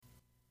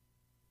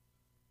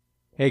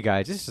Hey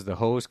guys, this is the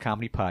HoZ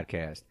Comedy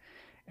Podcast,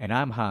 and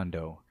I'm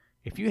Hondo.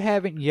 If you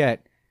haven't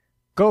yet,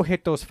 go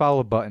hit those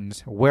follow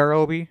buttons. Where,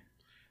 Obi?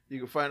 You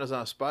can find us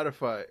on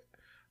Spotify,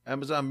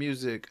 Amazon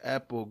Music,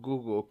 Apple,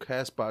 Google,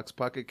 Castbox,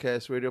 Pocket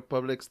Cast, Radio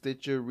Public,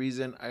 Stitcher,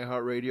 Reason,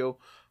 iHeartRadio,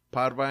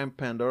 Podvine,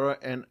 Pandora,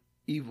 and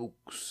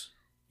eVoox.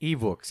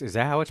 eVoox, is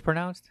that how it's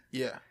pronounced?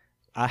 Yeah.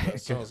 That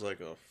sounds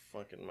like a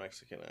fucking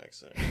Mexican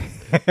accent.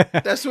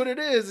 That's what it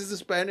is. It's a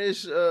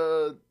Spanish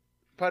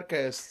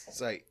podcast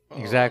site.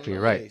 Exactly,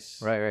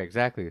 nice. right,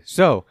 exactly.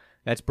 So,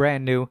 that's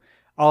brand new.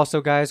 Also,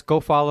 guys, go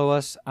follow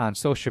us on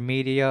social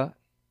media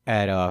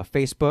at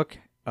Facebook,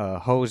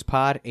 HoZ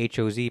Pod,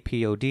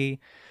 HoZPod,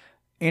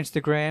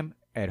 Instagram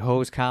at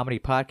HoZ Comedy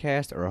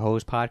Podcast or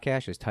HoZ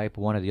Podcast. Just type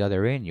one or the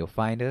other in, you'll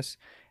find us.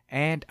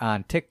 And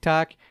on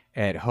TikTok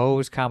at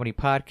HoZ Comedy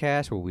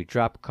Podcast, where we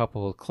drop a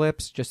couple of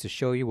clips just to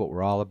show you what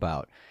we're all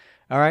about.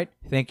 All right,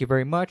 thank you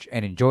very much,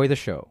 and enjoy the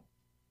show.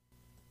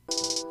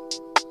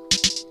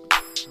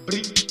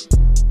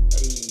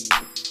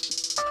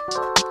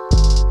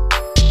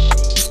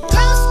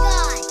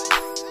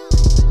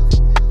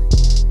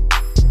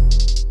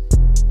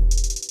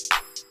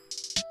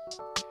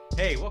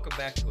 Hey, welcome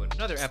back to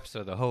another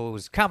episode of the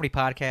HoZ Comedy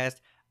Podcast.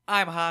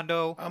 I'm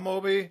Hondo. I'm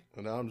Obi.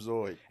 And I'm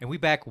Zoid. And we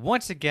back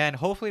once again,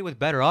 hopefully with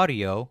better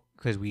audio,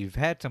 because we've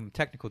had some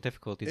technical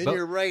difficulties. In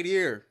your right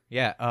ear.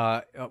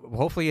 Yeah,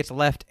 hopefully it's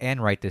left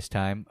and right this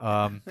time.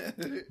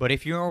 But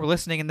if you're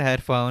listening in the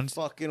headphones,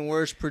 Fucking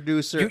worst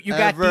producer you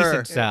got ever.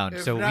 decent sound,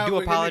 If so not, we do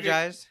we're gonna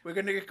apologize. We're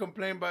going to get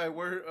complained by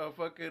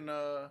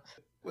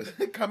what's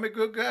the comic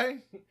book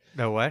guy?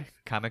 The what?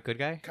 Comic good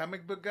guy?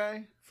 Comic book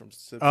guy? From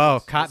Simpsons. Oh,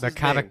 What's the his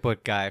comic name?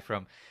 book guy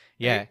from,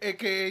 yeah.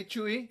 AKA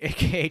Chewy.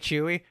 AKA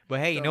Chewy. But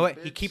hey, you Dumb know what?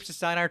 He bitch. keeps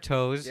us on our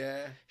toes. Yeah.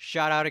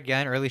 Shout out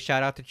again, early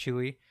shout out to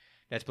Chewy.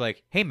 That's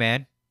like, hey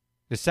man,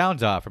 the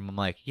sound's off. And I'm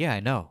like, yeah,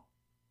 I know.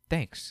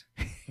 Thanks.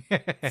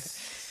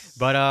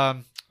 But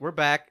we're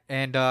back,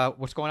 and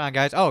what's going on,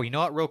 guys? Oh, you know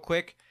what? Real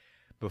quick,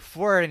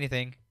 before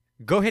anything,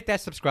 go hit that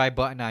subscribe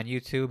button on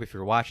YouTube if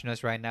you're watching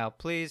us right now,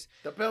 please.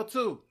 The bell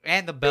too.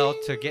 And the bell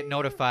to get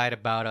notified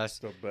about us.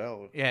 The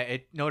bell. Yeah,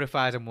 it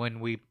notifies them when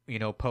we,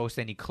 post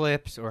any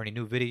clips or any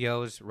new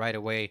videos right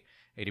away.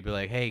 It'll be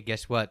like, hey,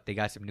 guess what? They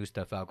got some new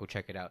stuff out. Go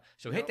check it out.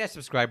 So hit Yep. that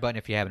subscribe button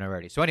if you haven't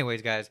already. So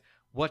anyways, guys,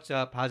 what's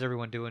up? How's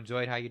everyone doing?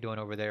 Zoid, how you doing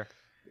over there?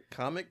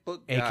 Comic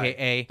book guy.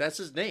 AKA. That's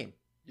his name.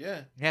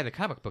 Yeah. Yeah, the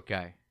comic book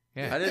guy.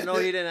 Yeah. I didn't know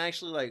he didn't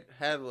actually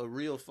have a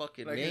real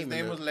fucking Like name. his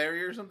name in was it.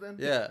 Larry or something?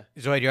 Yeah.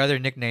 Zoid, your other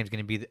nickname's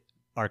going to be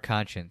our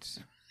conscience.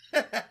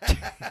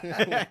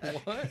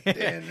 What?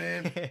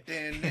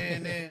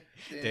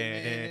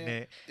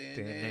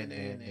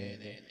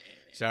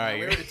 Sorry.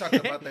 We already talked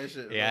about that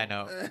shit. Yeah, I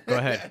know. Go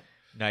ahead.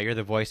 No, you're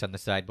the voice on the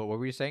side. But what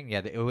were you saying? Yeah,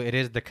 it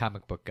is the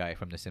comic book guy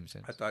from The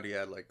Simpsons. I thought he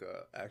had like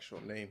a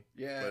actual name.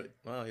 Yeah. But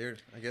well, here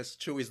I guess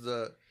Chewy's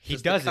the He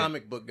just doesn't. the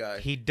comic book guy.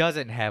 He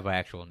doesn't have an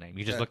actual name.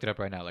 You just Yeah. looked it up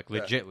right now, like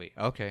Yeah. legitly.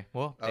 Okay,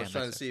 well, I was damn,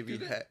 trying to that's see if he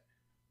Do had.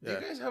 Do Yeah.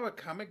 you guys have a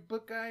comic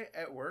book guy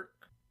at work?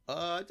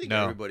 I think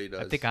No. everybody does.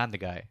 I think I'm the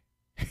guy.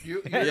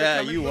 You're the Yeah,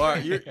 comic you book are.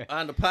 guy? You're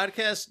on the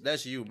podcast.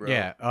 That's you, bro.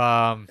 Yeah.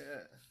 Yeah.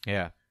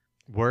 Yeah.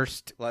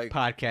 Worst Like-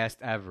 podcast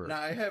ever.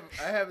 Now I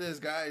have this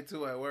guy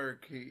too at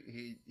work.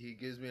 He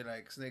gives me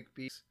like sneak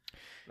peeks.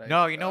 Like,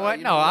 No, you know what?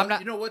 No, I'm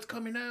not- You know what's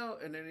coming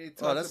out, and then he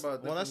talks Oh, that's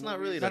about. well. That's different not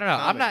really. movies. No. the I'm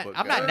comic not. book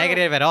I'm guy. not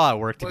negative at all at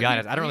work. To But be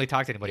honest, he- I don't really he-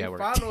 talk to anybody he at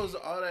work. follows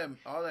all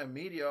that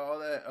media, all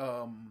that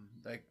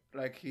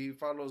like he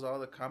follows all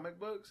the comic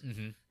books,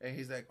 Mm-hmm. and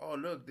he's like, oh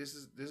look, this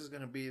is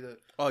gonna be the.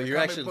 Oh, the you're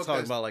comic actually book talking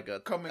that's about like a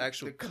coming-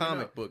 actual that's coming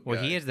comic out. book. Well,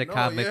 guy. he is the No,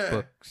 comic yeah.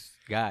 books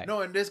guy.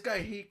 No, and this guy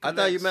he. I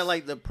thought you collects- meant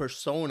like the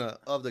persona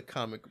of the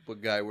comic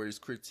book guy, where he's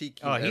critiquing.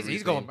 Oh, he's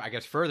everything. going, I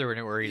guess, further in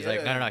it where he's like,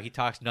 Yeah. no. He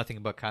talks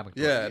nothing but comic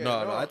books. Yeah,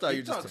 no. I thought he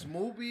you just. talks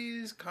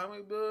movies,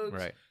 comic books.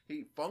 Right.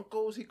 He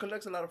Funkos. He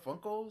collects a lot of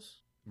Funkos.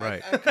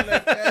 Right. I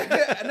collect,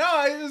 no,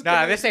 I just. Nah,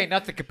 collect- this ain't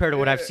nothing compared to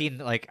what I've Yeah. seen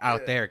like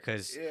out Yeah. there.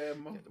 Cause Yeah,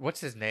 what's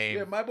his name?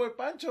 yeah, my boy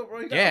Pancho, bro.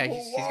 He got Yeah, a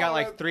whole he's got wall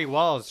like of- 3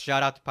 walls.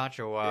 Shout out to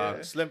Pancho.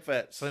 Yeah. Slim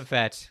Fats. Slim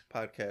Fats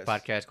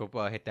podcast.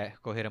 Go hit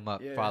that. Go hit him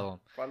up. Yeah, Follow him.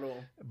 Follow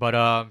him.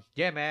 But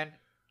yeah, man.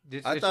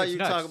 I thought you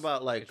nuts. talk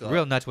about like It's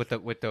real nuts with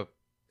the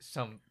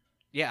some.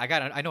 Yeah,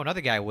 I know another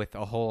guy with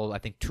a whole, I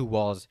think, 2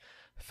 walls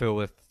filled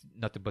with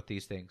nothing but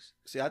these things.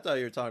 See, I thought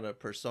you were talking a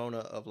persona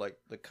of like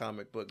the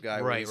comic book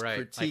guy, where Right, he's right.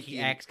 critiquing, Like he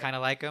acts kind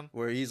of like him.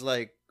 where he's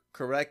like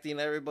correcting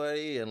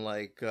everybody and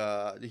like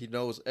he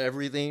knows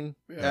everything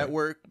Yeah. at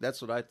work.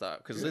 That's what I thought,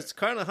 because Yeah. it's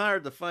kind of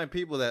hard to find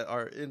people that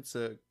are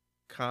into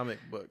comic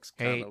books.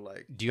 Kind Hey, of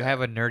like. do you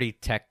have a nerdy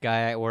tech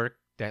guy at work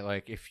that,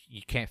 like, if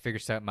you can't figure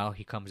something out,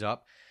 he comes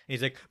up and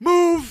he's like,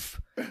 "Move!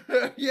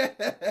 Yeah.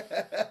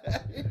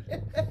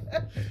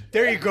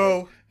 There you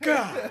go."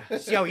 God,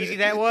 see how easy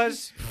that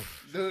was?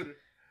 Dude.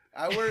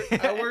 I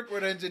work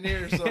with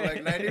engineers, so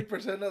like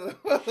 90% of the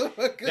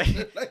motherfuckers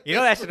are like You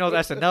know that's an old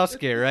SNL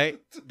skit, right?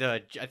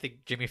 I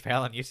think Jimmy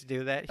Fallon used to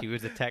do that. He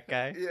was the tech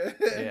guy. Yeah.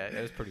 Yeah,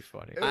 that was pretty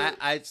funny.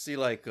 I'd see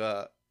like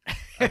I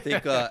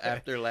think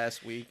after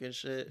last week and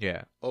shit,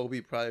 Yeah.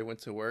 Obi probably went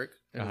to work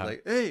and Uh-huh. was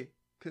like, "Hey,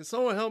 can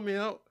someone help me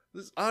out?"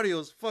 this audio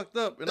is fucked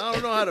up, and I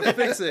don't know how to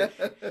fix it.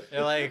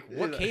 They're like,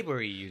 what cable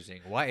are you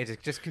using? Why is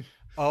it just?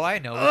 Oh, I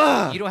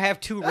know. You don't have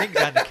 2 rings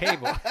on the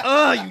cable.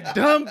 Oh, you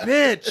dumb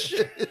bitch!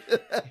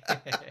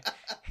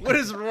 What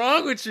is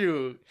wrong with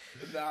you?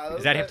 Nah,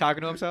 Is that him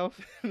talking to himself?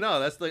 No,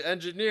 that's the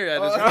engineer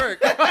at his work.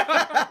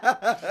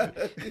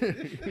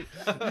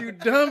 You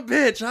dumb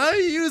bitch! How are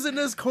you using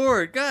this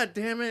cord? God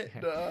damn it!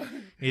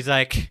 He's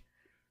like,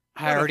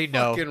 I already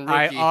know. fucking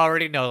I rookie.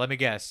 already know. Let me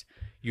guess.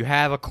 You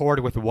have a cord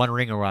with 1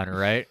 ring around it,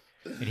 right?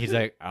 And he's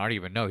like, I don't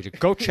even know. He's like,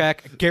 go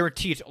check. I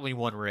guarantee it's only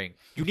 1 ring.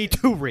 You need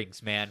 2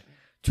 rings, man.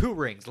 2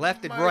 rings,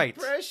 left and My right.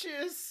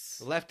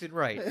 precious. Left and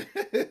right.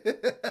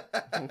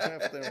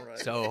 Left and right.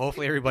 So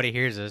hopefully everybody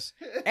hears us.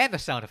 And the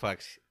sound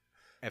effects.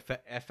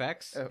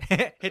 FX?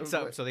 Hit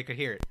something so they could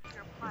hear it.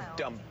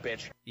 Dumb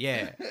bitch.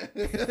 Yeah.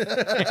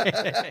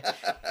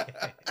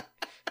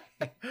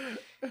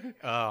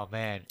 Oh,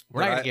 man.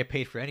 We're not going to get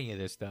paid for any of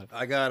this stuff.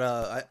 I got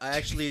I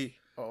actually.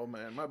 Oh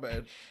man, my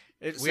bad.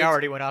 We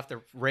already went off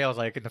the rails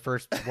like in the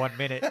first 1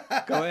 minute.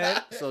 Go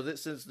ahead. So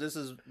since this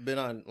has been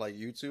on like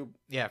YouTube,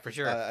 Yeah, for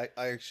sure. I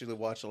actually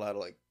watch a lot of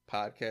like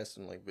podcasts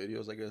and like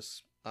videos, I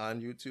guess,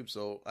 on YouTube.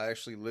 So I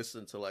actually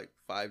listened to like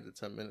 5 to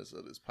 10 minutes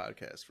of this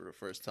podcast for the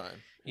first time.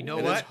 You know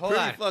And what? it's Hold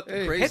pretty on.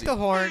 fucking crazy. Hit the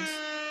horns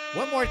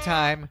one more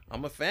time.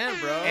 I'm a fan,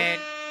 bro. And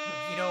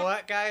you know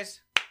what,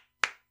 guys?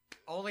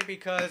 Only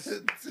because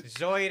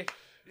Zoid,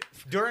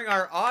 during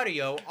our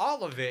audio,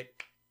 all of it,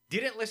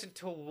 didn't listen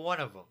to one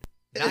of them.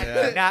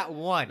 Not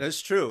one.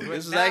 That's true. But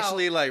This is now-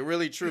 actually like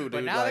really true, dude.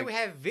 But now like, that we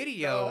have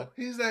video,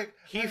 He's like,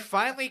 he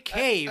finally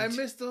caved. I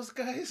miss those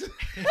guys.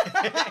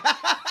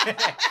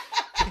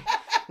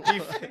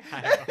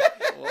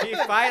 He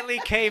finally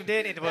caved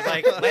in and was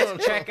like,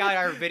 let's check out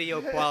our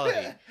video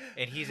quality.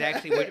 And he's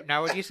actually,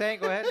 now what are you saying?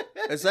 Go ahead.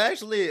 it's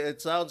actually,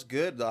 it sounds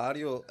good. The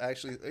audio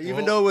actually, even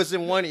Well- though it was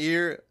in one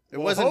ear, it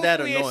wasn't that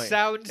hopefully annoying. It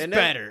sounds and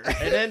better.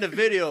 And then the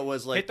video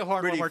was like Hit the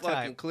horn pretty one more fucking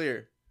time.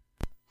 clear.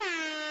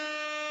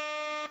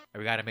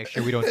 We got to make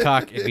sure we don't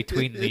talk in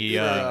between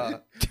the.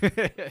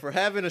 For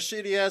having a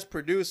shitty ass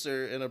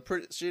producer and a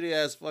shitty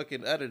ass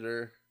fucking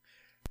editor,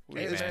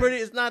 Hey, it's man. pretty.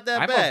 It's not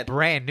that I'm bad. a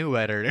brand new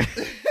editor.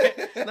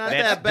 It's not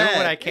That's that bad. doing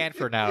what I can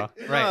for now.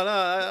 Right.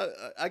 No,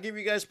 I give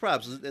you guys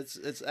props.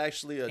 It's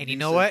actually a And you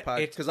know what?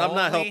 It's because I'm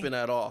not only- helping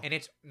at all. And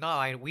it's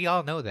we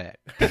all know that.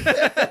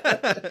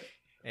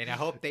 And I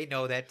hope they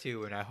know that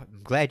too. And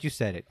I'm glad you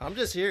said it. I'm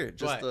just here,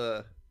 just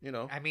What? you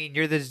know, I mean,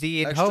 you're the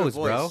Z and extra HoZ,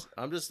 voice. bro.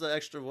 I'm just the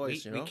extra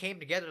voice, We you know. came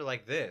together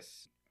like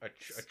this.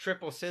 A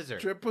triple scissor.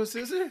 Triple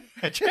scissor.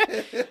 a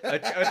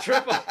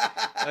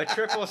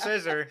triple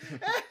scissor.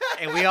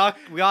 And we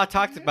all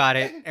talked about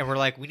it, and we're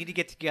like, we need to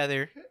get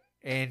together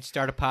and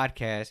start a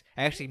podcast.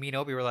 Actually, me and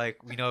Obi were like,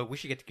 we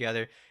should get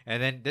together.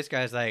 And then this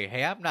guy's like,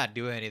 hey, I'm not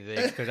doing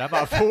anything because I'm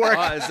out for work.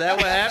 Oh, is that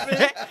what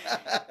happened?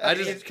 I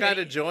just And kind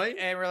of joined.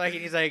 And we're like,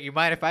 and he's like, you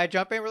mind if I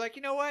jump in? We're like,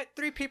 you know what?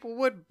 3 people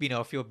would,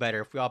 feel better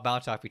if we all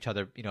bounce off each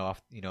other,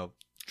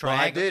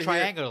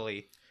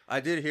 triangularly. I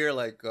did hear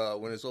like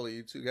when it's only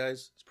you two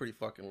guys, it's pretty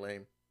fucking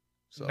lame.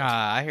 So. Nah,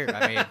 I mean,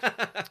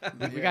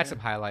 we Yeah. got some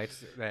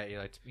highlights that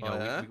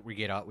yeah? we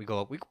get out, we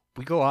go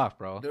off,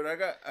 bro. Dude, I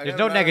There's got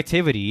no a lot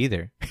negativity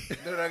either.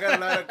 Dude, I got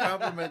a lot of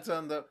compliments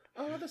on the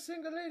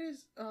single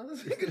ladies. Oh, the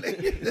single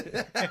ladies.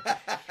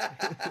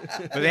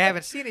 But they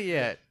haven't seen it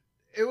yet.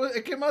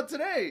 It came out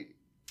today.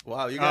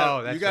 Wow, you Oh,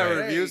 got that's you got right.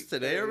 reviews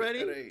today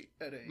already?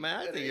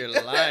 Man, I think you're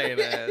lying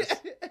ass.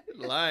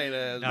 Lying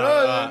ass. No,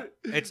 No,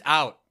 it's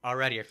out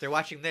already. If they're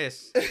watching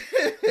this,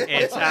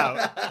 it's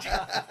out.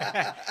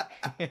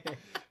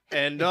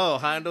 And no,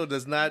 Hondo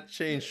does not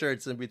change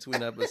shirts in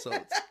between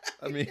episodes.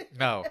 I mean,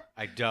 No,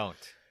 I don't.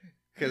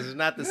 because it's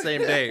not the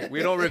same day.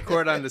 We don't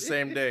record on the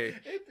same day.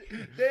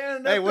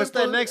 Damn, Hey, what's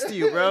that next to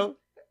you, bro?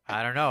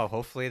 I don't know.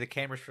 Hopefully the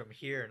camera's from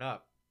here and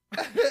up.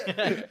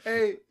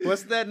 Hey,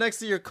 What's that next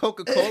to your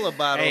Coca-Cola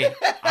bottle? Hey,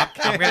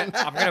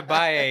 I'm gonna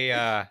buy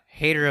a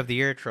Hater of the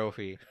Year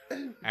trophy.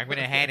 I'm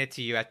gonna hand it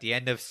to you at the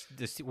end of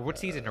what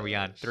season are we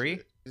on?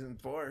 3 season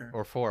 4.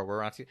 or 4?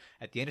 We're on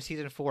at the end of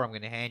season 4. I'm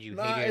gonna hand you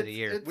Nah, Hater of the it's-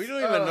 Year. it's- We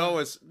don't even know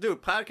what's...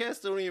 Dude,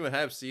 podcasts don't even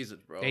have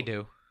seasons, bro. They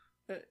do.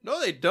 No,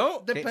 they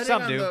don't. Depending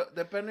some on do.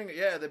 depending on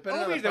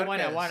Obi's the the one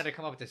that podcast. wanted to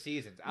come up with the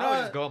seasons. I No, was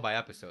just going by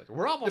episodes.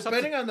 We're almost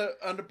Depending up to,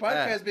 on the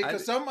podcast, Yeah,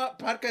 because some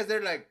podcasts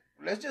they're like,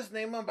 let's just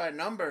name them by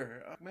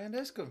number. Man,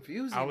 that's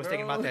confusing. I was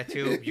thinking about that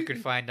too. You can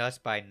find us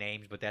by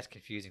names, but that's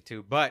confusing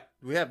too. But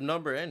We have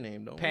number and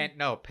name, don't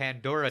we?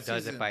 Pandora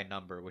does Season. it by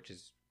number, which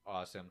is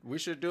awesome. We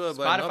should do it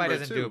by Spotify number,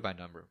 doesn't too. do it by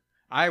number.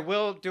 I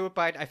will do it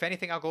by. If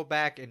anything, I'll go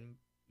back and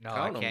no,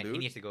 Count I 'em, can't. He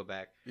dude. needs to go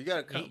back. You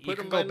gotta You put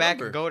can them go by back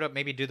number. and go to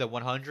maybe do the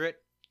 100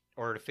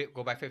 or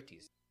go by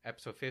 50s.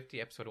 Episode 50,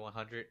 episode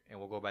 100, and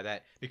we'll go by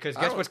that. Because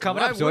guess what's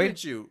coming Why up, Zoid?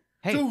 wouldn't you?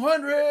 Hey,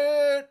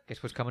 200.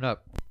 guess what's coming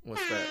up?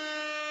 What's that?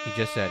 He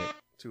just said it.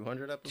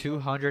 200 episodes?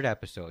 200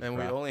 episodes. And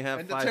we bro. only have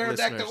And the 5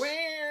 pterodactyl. listeners.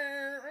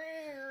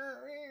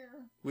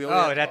 We Oh,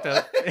 only is that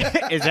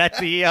the? Is that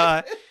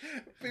the?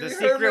 Billy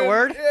secret Herman.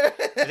 word? Yeah.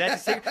 Is that the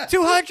secret?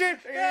 200.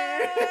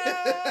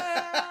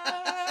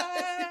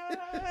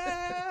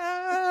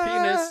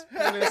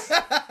 Penis.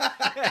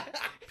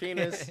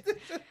 penis.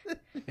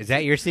 Is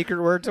that your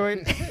secret word,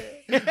 Toyn?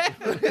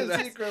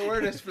 The secret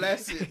word is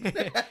flaccid.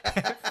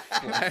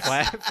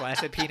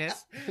 Flaccid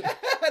penis?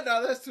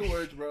 No, that's 2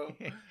 words, bro.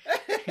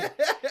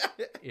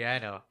 Yeah, I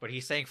know. But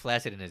he's saying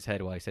flaccid in his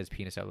head while he says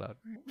penis out loud.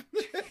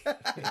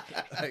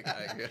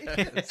 I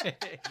guess.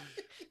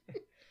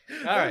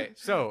 All right,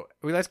 so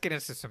let's get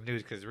into some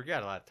news because we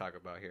got a lot to talk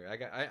about here.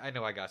 I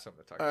know I got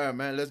something to talk All about. right,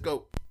 man, let's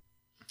go.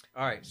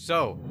 All right,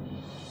 so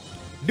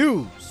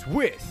news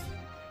with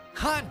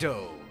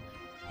Hondo,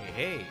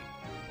 hey,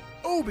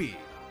 Obi,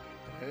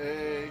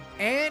 Hey.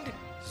 and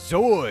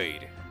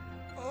Zoid,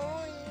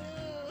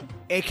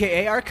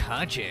 aka our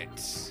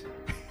conscience.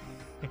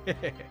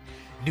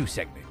 New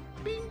segment.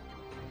 Bing.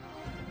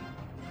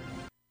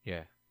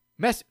 Yeah.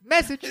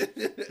 Message.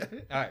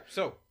 All right,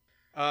 so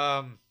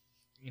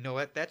you know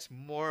what? That's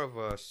more of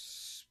a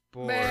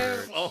sport. Man,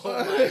 Oh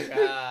my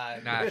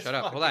god. Nah, This shut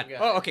up. Hold on. fucking guy.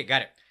 Oh, okay,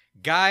 got it.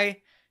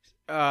 Guy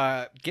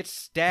gets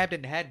stabbed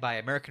in the head by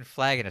American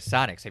flag in a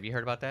Sonics. Have you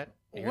heard about that?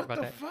 You heard What about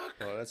the that? fuck?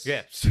 Oh, that's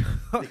Yeah.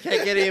 You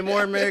can't get any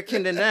more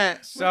American than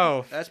that.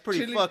 So That's pretty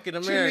Chili- fucking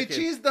American.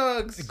 Chili cheese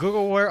dogs.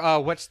 Google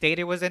what state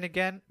it was in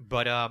again,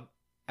 but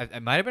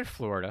it might have been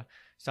Florida.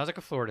 Sounds like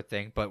a Florida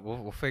thing, but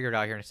we'll figure it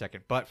out here in a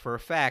second. But for a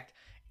fact,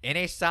 in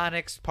a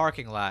Sonics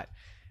parking lot,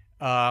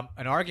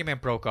 an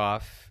argument broke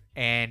off,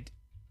 and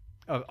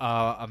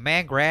a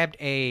man grabbed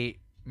a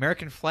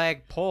American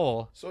flag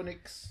pole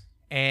Sonics.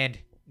 and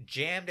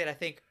jammed it, I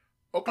think,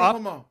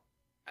 Oklahoma.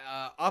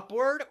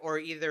 upward, or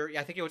either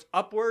I think it was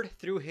upward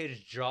through his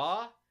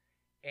jaw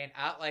and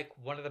out like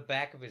one of the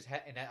back of his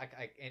head,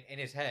 in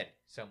his head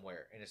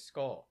somewhere in his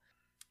skull,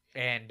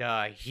 and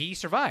he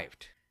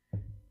survived.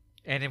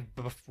 And then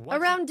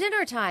Around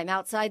dinner time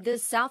outside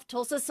this South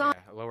Tulsa song.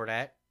 yeah, lower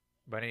that.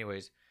 But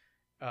anyways,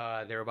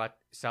 they're about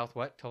South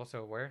what?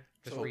 Tulsa where?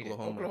 Just read it.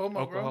 Oklahoma,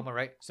 Oklahoma,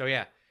 right? So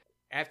yeah,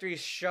 after he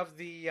shoved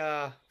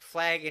the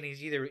flag and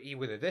he's either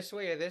this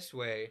way or this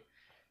way,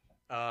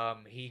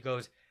 he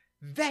goes,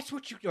 "That's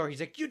what you," or he's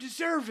like, "You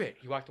deserve it."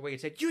 He walked away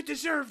and said, "You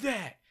deserve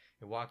that."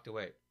 He walked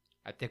away.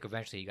 I think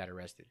eventually he got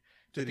arrested.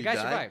 Did the he guy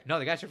die? survived. No,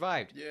 the guy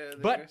survived. Yeah. the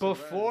But guy survived.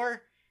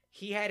 before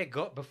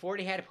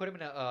they had to put him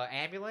in an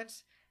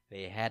ambulance,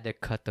 they had to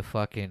cut the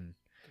fucking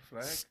The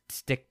flag?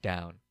 stick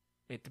down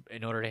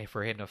in order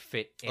for him to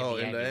fit in, Oh,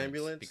 the, in the ambulance,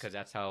 ambulance? because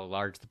that's how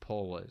large the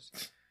pole was.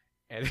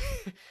 And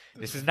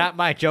this is not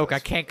my joke. I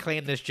can't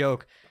claim this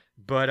joke,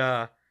 but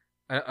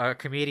a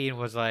comedian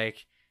was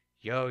like,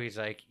 "Yo," he's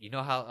like, "You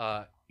know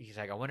how?" He's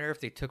like, "I wonder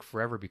if they took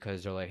forever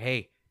because they're like,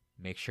 hey,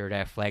 make sure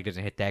that flag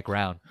doesn't hit that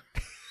ground."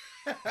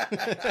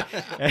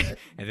 And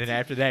then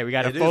after that, we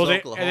got to It is fold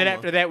it. And then Oklahoma.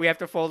 after that, we have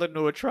to fold it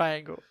into a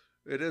triangle.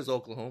 It is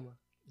Oklahoma.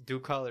 Do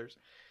colors.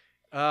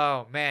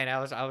 Oh man, I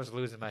was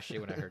losing my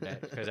shit when I heard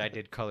that because I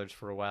did colors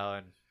for a while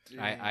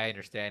and I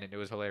understand it. It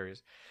was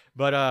hilarious.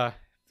 But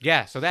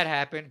yeah, so that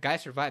happened. Guy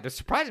survived. The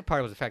surprising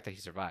part was the fact that he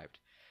survived.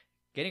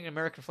 Getting an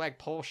American flag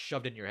pole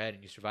shoved in your head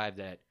and you survived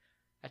that.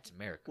 That's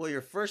America. Well,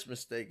 your first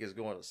mistake is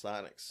going to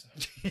Sonics.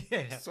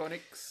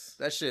 Sonics.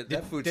 That shit.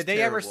 That food's Did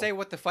they ever terrible. say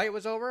what the fight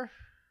was over?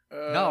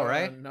 No,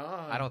 right? No.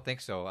 I don't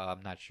think so.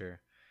 I'm not sure.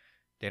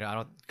 I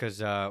don't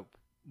because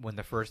when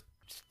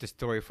the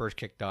story first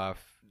kicked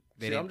off,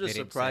 See, I'm just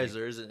surprised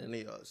there isn't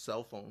any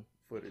cell phone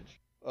footage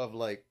of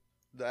like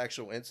the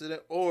actual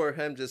incident or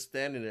him just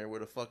standing there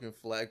with a fucking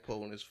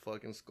flagpole in his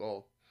fucking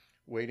skull,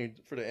 waiting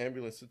for the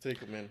ambulance to take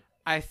him in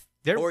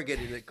or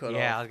getting it cut off.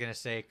 Yeah, I was gonna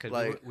say because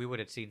Like- we would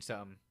have seen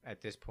something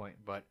at this point,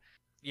 but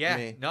yeah, I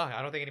mean- no,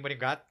 I don't think anybody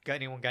got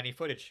any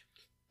footage.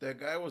 That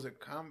guy was a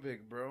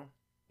convict, bro.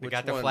 They Which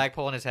got the one?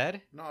 flagpole in his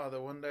head. No, the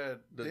one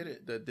that did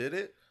it. That did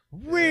it?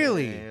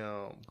 Really?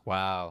 Damn.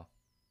 Wow,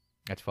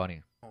 that's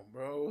funny. Oh,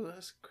 bro,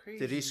 that's crazy.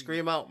 Did he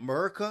scream out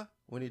 "America"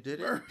 when he did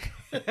it?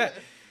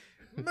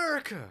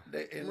 America.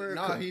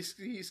 No, he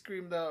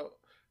screamed out,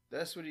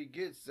 "That's what he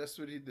gets. That's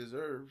what he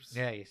deserves."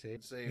 Yeah, you see.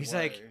 Say He's why.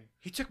 like,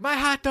 he took my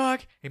hot dog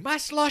and my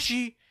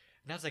slushy,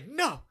 and I was like,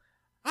 no,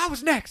 I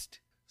was next.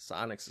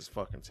 Sonics is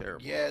fucking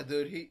terrible. Yeah,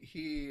 dude.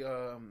 He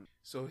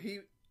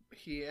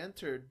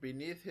entered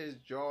beneath his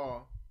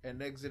jaw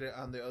and exited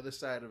on the other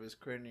side of his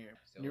cranium,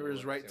 near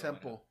his right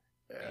temple.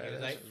 And he Yeah, was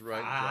that's like, his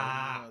right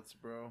ah, nuts,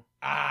 bro.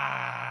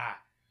 ah,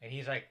 and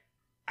he's like,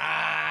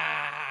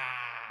 ah,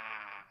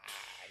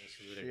 and he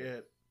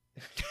saluted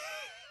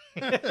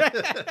Shit.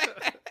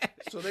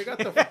 So they got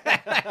the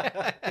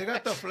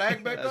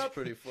flag back That's up.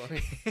 pretty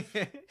funny.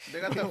 They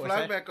got the What's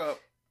flag that? back up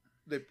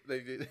They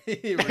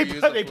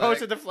it. They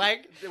posted the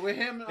flag. with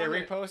him. They on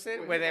it.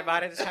 reposted when they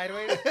mounted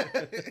sideways.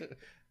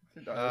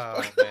 No,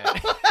 Oh that's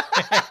man.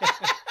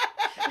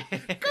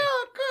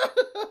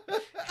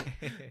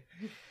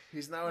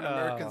 He's now an Oh,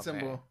 American man.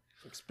 symbol.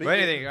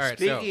 Anything, all right,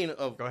 so, Speaking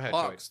of go ahead,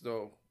 hawks,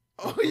 though.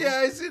 Oh yeah,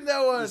 I seen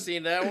that one. You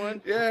seen that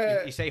one?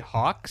 Yeah, You say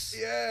hawks?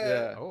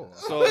 yeah. Oh.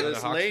 So The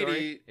this hawk lady,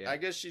 story? Yeah. I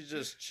guess she's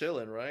just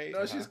chilling, right?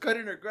 No, she's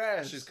cutting her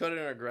grass. She's cutting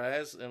her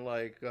grass, and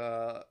like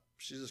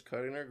she's just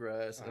cutting her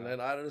grass, and then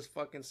out of this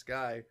fucking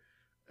sky,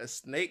 a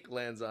snake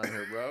lands on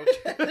her, bro.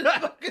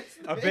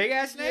 A big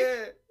ass snake?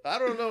 Yeah, I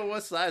don't know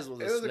what size was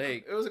it a was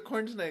snake. it was a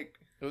corn snake.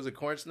 It was a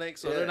corn snake,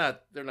 so Yeah.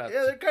 they're not.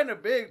 Yeah, they're kind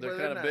of big. They're but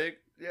kind of not. big.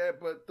 Yeah,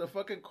 but the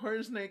fucking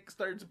corn snake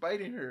starts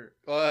biting her.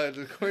 Oh,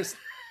 the corn.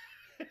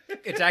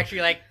 It's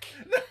actually like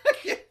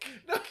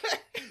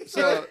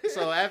No.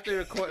 So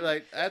after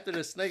after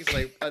the snake's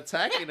like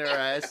attacking her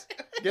ass,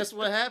 guess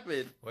what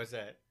happened? what's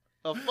that?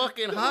 A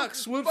fucking hawk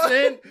swoops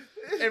in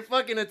and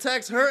fucking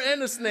attacks her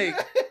and the snake.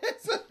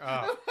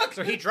 Oh,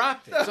 so he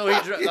dropped it. So the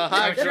hawk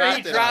I'm sure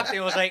he dropped it. dropped it.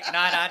 And was like,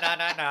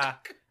 nah.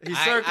 He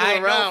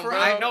circled around, bro.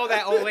 I know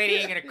that old lady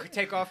ain't gonna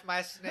take off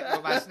my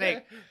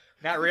snake.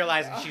 Not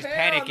realizing she's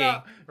Hell panicking,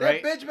 no.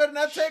 right? That bitch better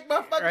not take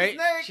my fucking Right?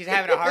 snake. She's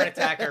having a heart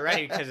attack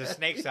already because the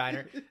snake's on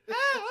her.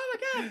 Oh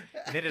my god!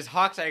 And then his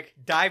hawk's like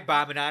dive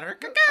bombing on her.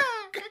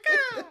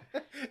 Caw-caw.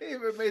 He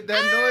even made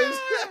that noise.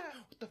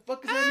 What the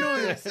fuck is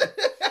that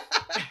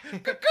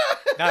noise?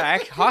 No,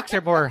 actually, hawks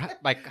are more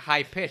like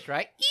high pitched,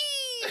 right?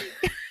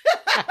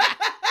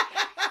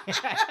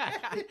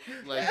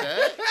 Like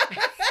that?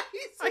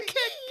 I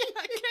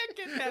can't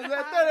get that.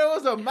 I thought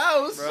it was a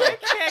mouse. Bro. I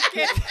can't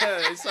get.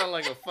 Yeah, they sound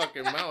like a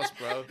fucking mouse,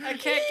 bro. I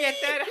can't get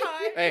that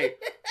high. Hey,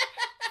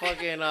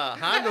 fucking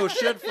Hondo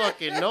should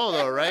fucking know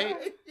though, right?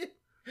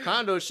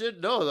 Hondo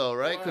should know though,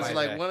 right? Why Because is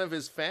like that? one of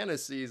his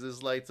fantasies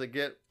is like to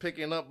get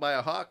picking up by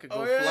a hawk and go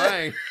Oh, yeah.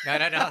 flying.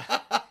 No.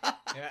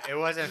 Yeah, it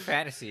wasn't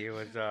fantasy. It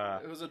was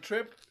It was a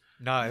trip.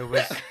 no. It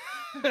was.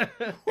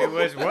 It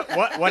was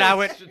what I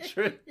would.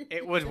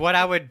 It was what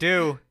I would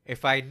do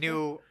if I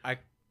knew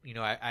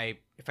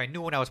if I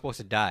knew when I was supposed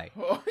to die.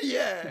 Oh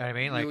yeah. You know what I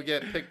mean? You Like would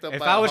get picked up if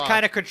by I a was hawk.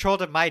 kind of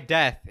controlled of my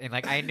death and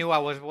like I knew I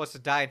was supposed to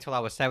die until I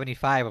was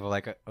 75 of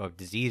like a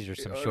disease or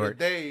some sort.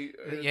 The day.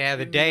 Yeah,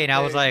 the day, and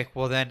I was like,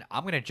 well, then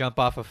I'm gonna jump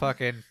off a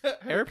fucking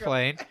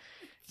airplane.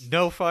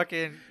 No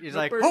fucking. He's No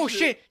like, oh parachute.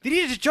 shit, did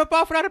he just jump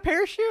off without a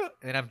parachute?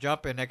 And I'm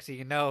jumping. Next thing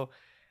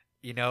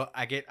you know,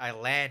 I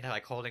land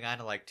like holding on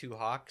to like two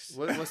hawks.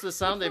 What's the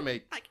sound they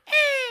make? Like,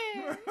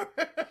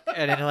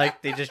 and then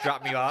like they just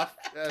drop me off,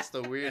 That's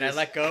the weirdest. and I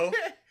let go.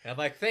 And I'm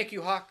like, thank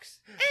you, hawks.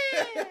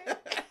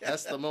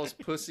 That's the most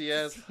pussy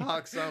ass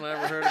hawk sound I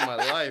ever heard in my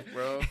life,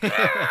 bro.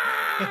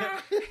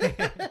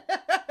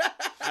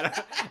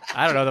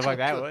 I don't know the fuck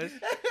that was.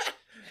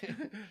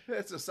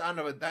 That's the sound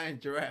of a dying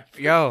giraffe.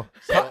 Yo,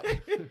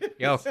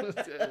 Yeah,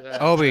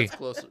 Obi. that's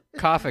closer.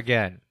 cough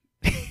again.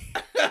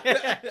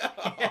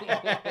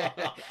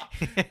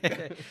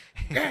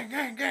 Gang,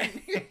 gang,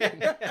 gang.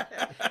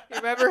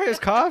 Remember his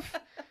cough?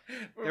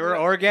 There were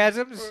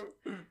orgasms.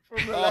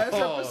 From the last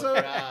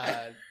episode.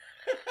 God.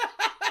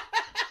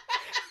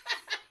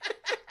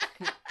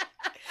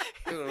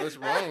 Dude, what's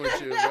wrong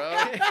with you,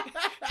 bro?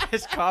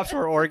 His coughs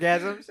were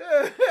orgasms.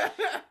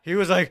 He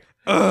was like,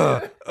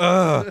 I'm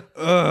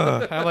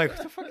like, what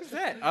the fuck is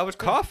that? I was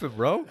coughing,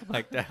 bro. I'm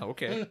like,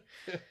 okay.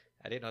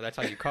 I didn't know that's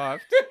how you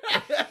coughed.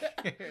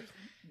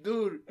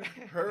 Dude,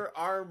 her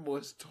arm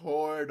was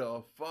tore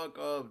the fuck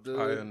up, dude.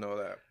 I didn't know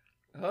that.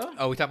 Huh?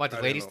 Oh, we talking about the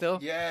I lady didn't know.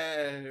 still?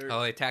 Yeah. her-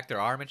 Oh, they attacked their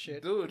arm and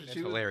shit? dude, That's she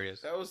was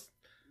hilarious. That was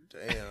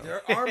Damn.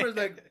 her arm is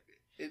like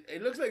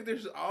it looks like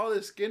there's all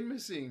the skin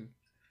missing.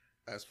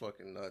 That's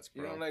fucking nuts,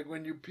 You bro. know, like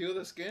when you peel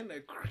the skin,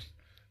 like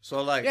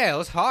So, like, Yeah,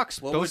 those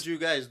hawks. what those would you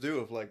guys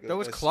do if, like,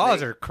 those a claws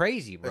snake, are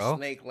crazy, bro. a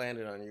snake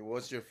landed on you?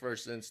 What's your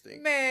first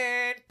instinct?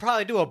 Man,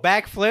 probably do a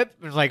backflip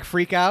and like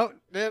freak out.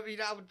 I mean,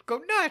 I would go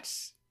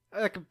nuts.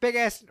 Like a big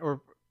ass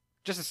or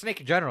just a snake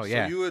in general.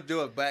 Yeah. So you would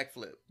do a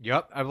backflip.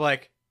 Yep. I'm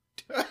like,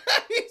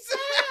 He's-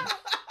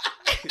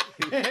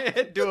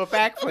 do a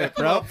backflip,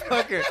 bro.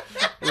 Motherfucker.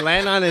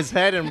 Land on his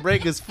head and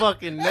break his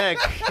fucking neck.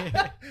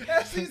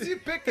 That's easy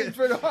picking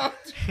for the hawk.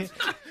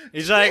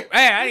 He's like,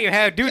 hey, I didn't even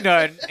have to do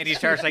nothing. And he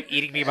starts like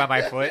eating me by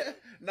my foot.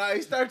 Nah,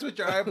 he starts with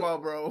your eyeball,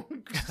 bro.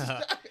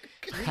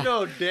 You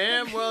know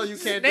damn well you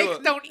can't Snakes do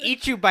it. don't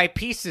eat you by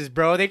pieces,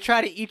 bro. They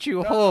try to eat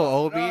you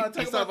whole, Obi. no,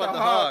 He's talking about the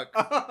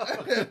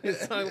hawk.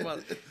 He's talking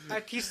about...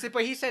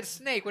 But he said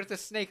snake. What if the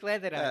snake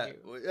landed on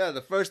you? Yeah,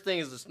 the first thing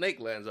is the snake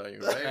lands on you,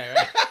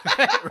 right?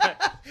 Right.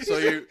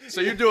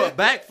 So you do a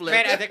backflip.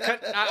 Man,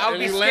 I'll and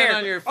be you scared. land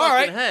on your All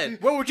right, fucking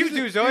head. what would you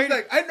do, Zoe? He's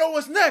like, I know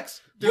what's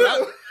next. Dude,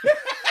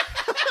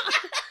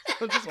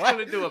 I'm just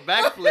gonna do a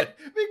backflip.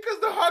 Because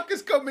the hawk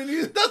is coming,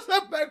 he does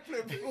a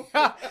backflip.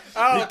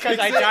 Oh, because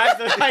I dodged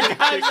the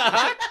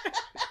hawk.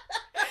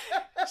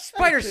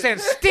 Spider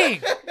sense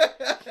sting.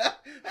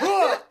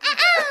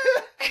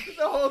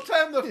 The whole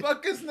time the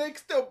fucking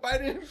snake's still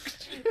biting him.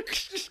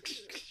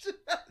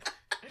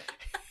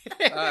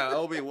 Alright,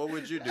 Obi, what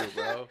would you do,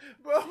 bro?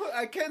 Bro,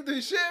 I can't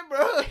do shit,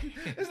 bro.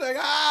 It's like,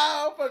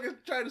 I'll fucking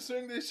try to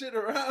swing this shit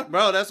around.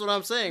 Bro, that's what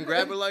I'm saying.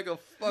 Grab it like a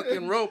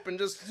fucking rope and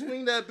just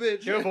swing that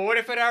bitch. Dude, but what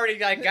if it already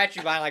like got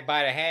you by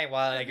the hand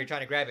while like you're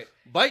trying to grab it?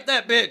 Bite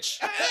that bitch.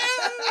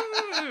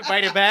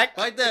 Bite it back.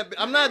 Bite that.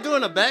 I'm not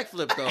doing a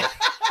backflip though.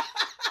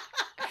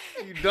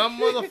 You dumb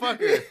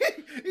motherfucker.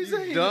 He's You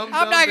like, dumb.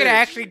 I'm not gonna bitch.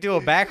 actually do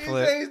a he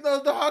backflip. says,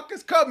 no, the hawk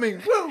is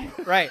coming. Woo.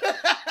 Right,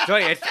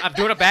 Joey. I'm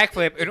doing a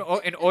backflip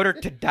in order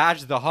to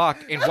dodge the hawk,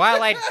 and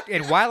while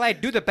I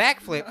do the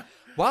backflip,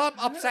 while I'm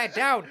upside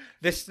down,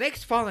 the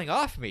snake's falling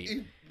off me.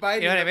 He's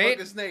biting You know what the I mean?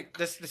 fucking snake.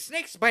 The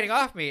snake's biting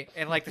off me,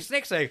 and like the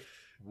snake's like,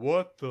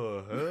 what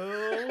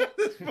the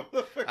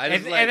hell?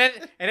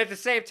 And at the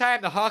same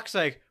time, the hawk's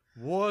like,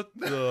 what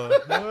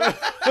the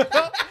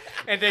hell?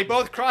 And they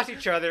both cross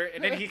each other,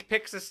 and then he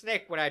picks a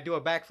snake when I do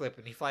a backflip,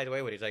 and he flies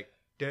away with it. He's like,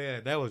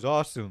 damn, that was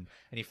awesome.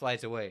 And he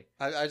flies away.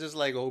 I just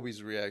like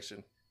Obi's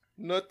reaction.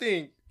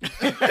 Nothing.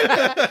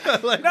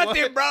 Like,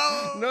 nothing,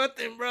 bro.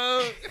 Nothing,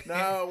 bro.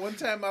 No, one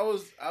time I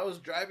was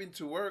driving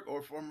to work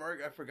or from work,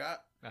 I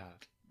forgot. Uh-huh.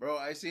 Bro,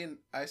 I seen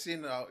there's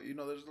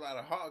a lot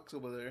of hawks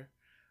over there.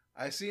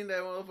 I seen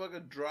that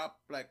motherfucker drop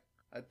like,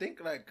 I think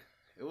like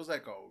it was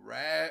like a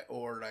rat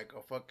or like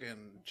a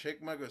fucking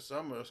chickmug or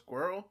something, or a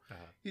squirrel. Uh-huh.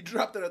 He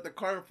dropped it at the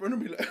car in front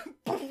of me like,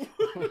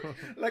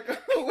 like a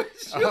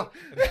windshield.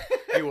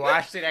 Oh, you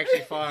watched it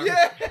actually fall?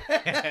 Yeah.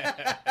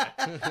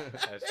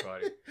 That's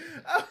funny.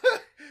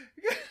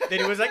 Then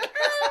he was like,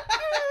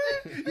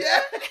 yeah.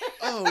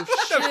 Oh,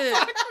 shit.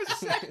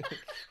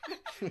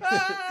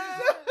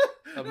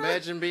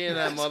 Imagine being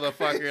that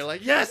motherfucker.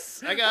 Like,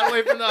 yes, I got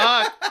away from the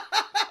hawk.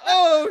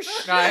 Oh,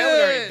 shit. Nah, it was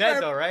already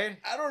dead, though, right?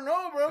 I don't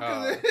know, bro,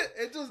 because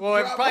it just Well,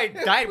 it dropped. probably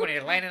died when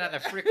it landed on the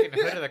freaking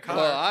hood of the car.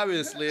 Well,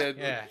 obviously.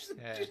 Yeah.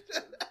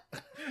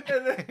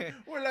 And then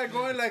we're like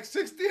going like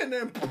 60 and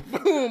then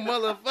boom,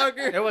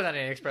 motherfucker. It wasn't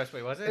an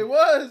expressway, was it? It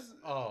was.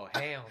 Oh,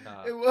 hell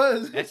no. It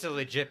was. That's a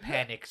legit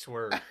panic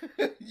swerve.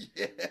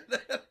 Yeah.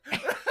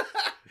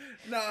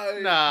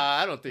 Nah,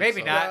 I don't think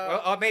maybe so.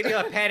 not. Or maybe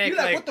a panic You're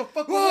like, what the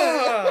fuck was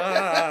whoa,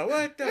 that?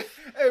 what the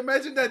Hey,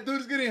 imagine that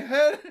dude's getting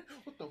head.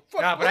 What the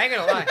fuck? Nah, but I ain't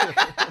gonna lie.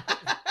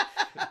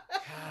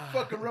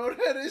 Fucking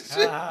roadhead and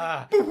shit.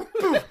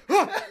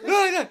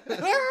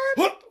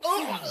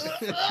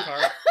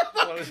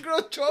 Fucking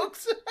girl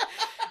chokes.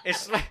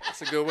 It's like,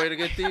 That's a good way to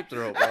get deep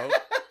throat, bro.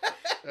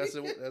 That's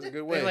a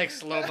good way. they like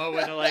slow-mo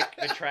into like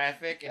the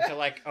traffic into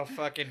like a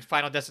fucking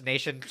Final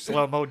Destination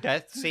slow-mo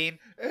death scene.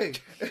 Hey,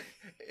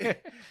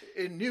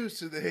 in news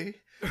today,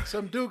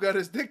 some dude got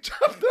his dick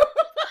chopped off.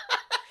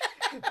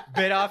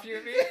 Bit off, you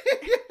mean?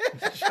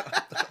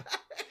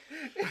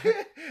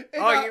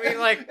 Oh, you mean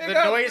like the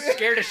noise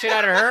scared the shit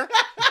out of her?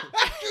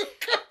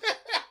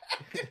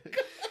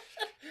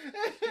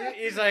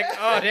 He's like,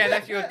 oh, damn,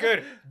 that feels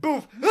good.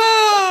 Boof.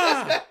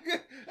 Ah!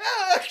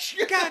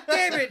 God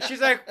damn it.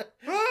 She's like,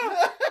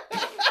 ah!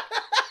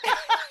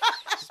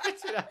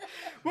 Spits it out.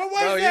 What was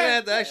bro, that? you didn't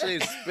have to actually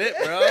spit,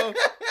 bro. What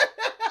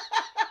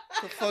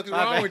the fuck's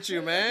wrong with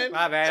you, man?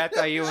 My bad. I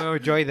thought you would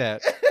enjoy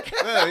that.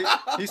 Bro,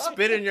 he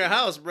spit in your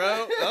house,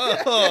 bro.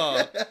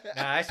 Oh.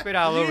 Nah, I spit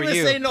all You over didn't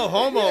you. even say no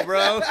homo,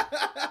 bro.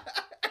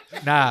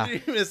 Nah. You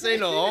didn't even say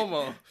no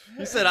homo.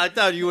 You said, I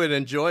thought you would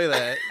enjoy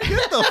that.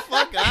 Get the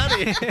fuck out of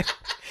here.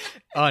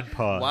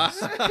 Unpause.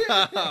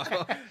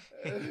 Wow.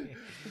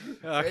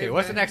 Okay, Hey,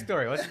 what's the man. next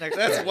story?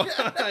 That's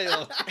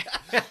wild.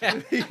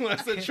 He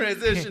wants to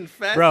transition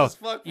fast Bro, as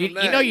fuck from you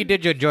that. know you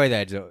did enjoy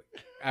that, Joe.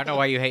 I don't know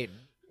why you hating.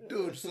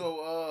 Dude,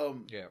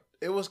 so Yeah.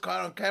 it was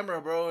caught on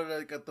camera, bro.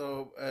 Like at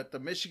the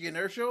Michigan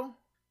Air Show,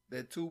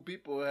 that two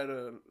people had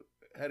to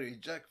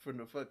eject from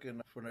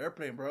the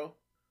airplane, bro.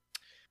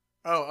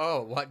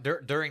 Oh, what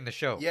during the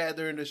show? Yeah,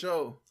 during the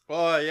show.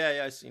 Oh,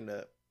 yeah, I seen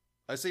that.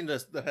 I seen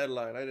the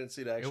headline. I didn't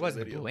see the actual It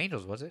wasn't video. the Blue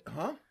Angels, was it?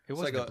 Huh? It It's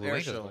wasn't like the a Blue air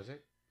Angels, show. was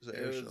it? It was an It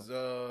air was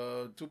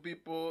show. two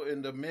people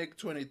in the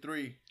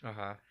MiG-23.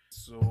 Uh-huh.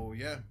 So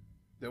yeah,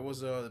 there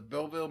was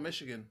Belleville,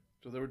 Michigan.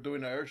 So they were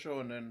doing an air show,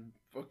 and then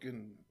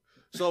fucking.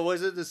 So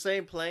was it the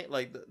same plane?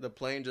 Like the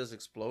plane just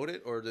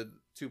exploded, or did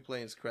two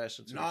planes crash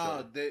into each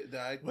Nah,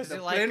 other? Was the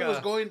it like plane was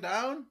a- going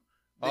down.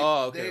 They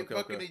Okay.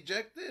 fucking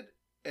ejected,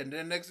 and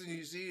then next thing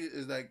you see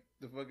is like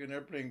the fucking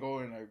airplane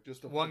going like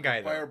just a One fucking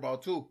guy, though. fireball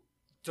too.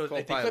 So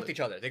they Co-pilot. clipped each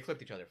other. They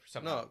clipped each other for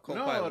some. No, No,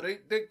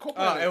 co-pilot. they Oh,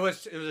 co-pilot. it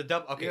was a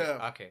double. Okay,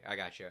 Yeah. okay, I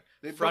got you.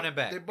 They Front both, and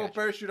back. They both Gotcha.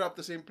 parachute off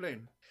the same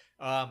plane.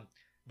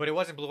 But it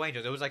wasn't Blue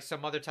Angels. It was like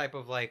some other type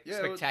of like Yeah,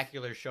 it was-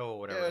 spectacular show or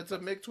whatever. Yeah, it's a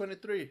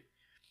MiG-23.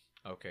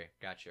 Okay,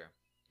 gotcha.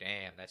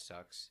 Damn, that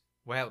sucks.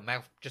 Well,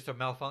 just a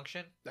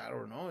malfunction? I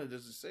don't know. It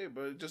doesn't say,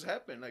 but it just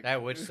happened. Like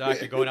That would suck.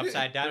 You're going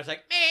upside down. It's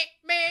like,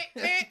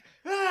 meh.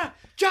 Ah,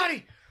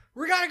 Johnny,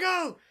 we gotta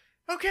go.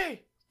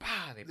 Okay.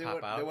 Bah, they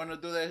pop out. They want to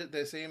do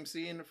the same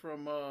scene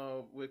from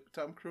with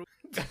Tom Cruise.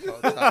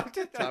 Top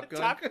Gun. Top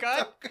Gun?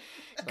 Top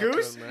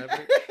Goose? Gun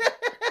Maverick.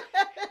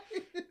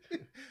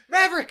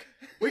 Maverick,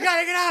 we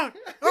gotta get out.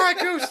 All right,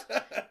 Goose,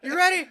 you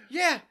ready?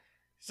 Yeah.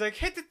 He's like,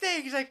 hit the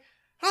thing. He's like,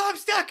 oh, I'm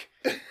stuck,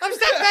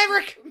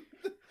 Maverick.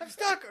 I'm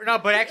stuck. No,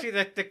 but actually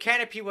the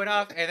canopy went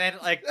off, and then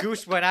like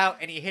Goose went out,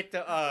 and he hit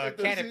the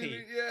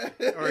canopy.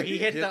 Yeah. Or he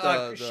hit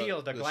the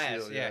shield, the the glass.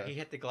 shield, yeah, yeah. he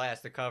hit the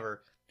glass, the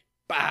cover.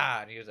 Bah!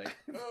 And he was like,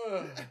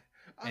 ugh.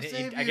 And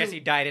I you. guess he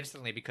died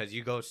instantly because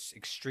you go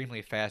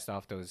extremely fast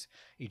off those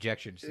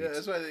ejection seats. Yeah,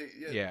 that's why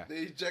Yeah. they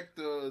eject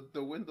the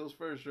windows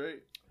first, right?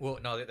 Well,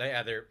 no,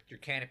 your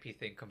canopy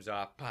thing comes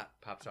off,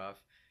 pops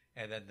off,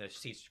 and then the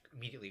seats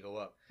immediately go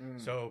up.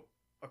 So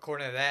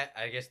according to that,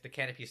 I guess the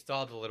canopy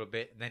stalled a little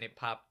bit, and then it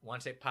popped.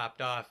 Once it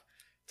popped off,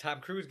 Tom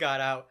Cruise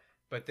got out,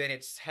 but then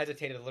it's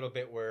hesitated a little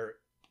bit where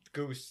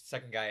Goose,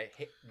 second guy,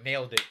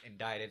 nailed it and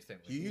died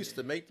instantly. You used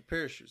to make the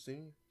parachutes,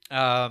 didn't you?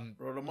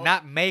 Roll 'em up.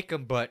 Not make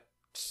them, but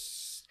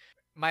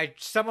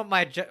some of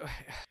my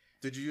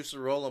Did you used to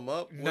roll them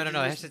up? no.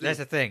 That's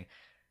the thing.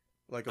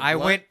 Like a I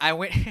blunt?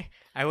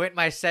 went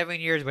my 7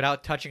 years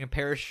without touching a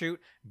parachute,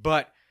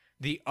 but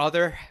the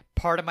other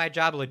part of my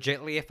job,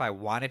 legitimately, if I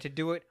wanted to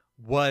do it,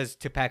 was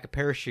to pack a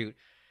parachute.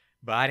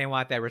 But I didn't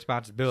want that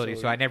responsibility,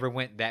 so I never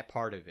went that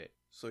part of it.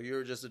 So you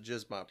were just a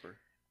jizz mopper.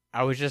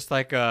 I was just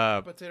like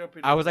I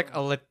was like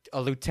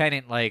a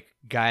lieutenant, like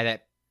guy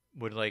that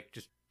would like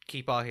just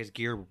keep all his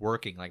gear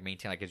working, like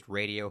maintain like his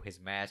radio, his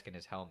mask, and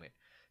his helmet,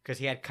 because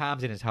he had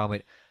comms in his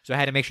helmet, so I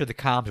had to make sure the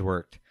comms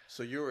worked.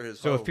 So you were his.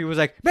 So hoe. if he was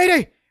like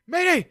Mayday,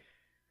 Mayday,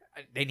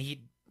 then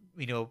he,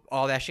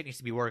 all that shit needs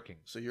to be working.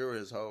 So you were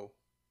his hoe.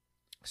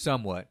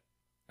 Somewhat.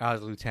 I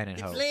was a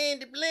lieutenant hoe.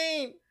 The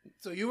plane.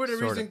 So you were the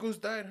Sort reason of. Goose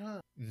died, huh?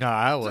 No,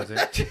 I wasn't.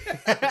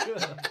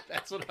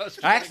 That's what I was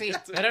trying Actually, to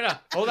get to. no.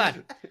 Hold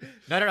on.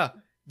 No.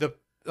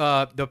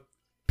 The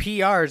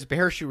PRs,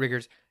 parachute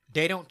riggers,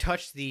 they don't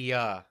touch the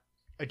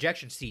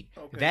ejection seat.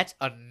 Okay. That's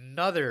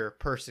another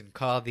person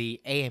called the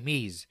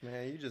AMEs.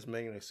 Man, you just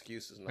making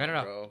excuses now,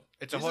 No. bro.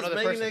 It's a He's whole just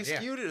other making person.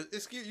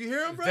 excuses. You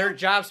hear him, bro? Their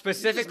job You're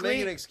specifically. just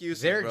making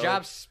excuses, their bro.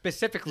 job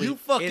specifically. You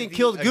fucking is the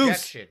killed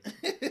Goose.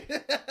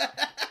 ejection.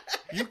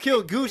 You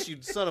killed Goose,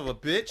 you son of a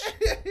bitch.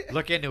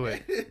 Look into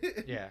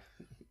it. Yeah.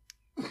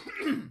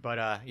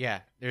 But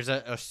yeah, there's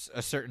a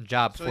certain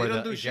job So for you don't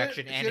the do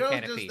ejection shit? and You the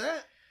don't canopy. just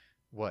that?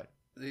 What?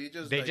 They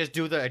They just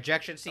do the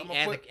ejection seat I'ma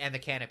and put- the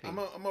canopy. I'm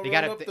gonna They roll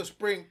gotta up th- the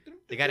spring.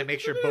 they gotta make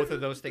sure both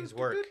of those things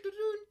work.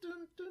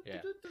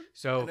 Yeah.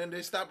 So And then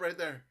they stop right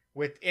there.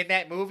 in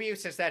that movie,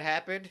 since that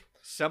happened,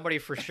 somebody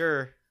for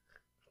sure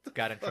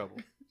got in trouble.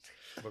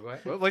 But go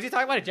ahead. What was he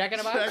talking about? A jack in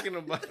a box? Jack in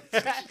the box.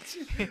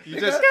 You You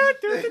just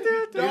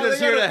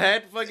hear the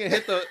head fucking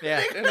hit the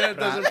Yeah. and then it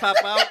doesn't pop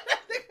out.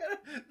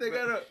 They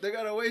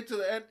gotta wait till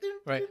the end.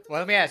 Right. Well,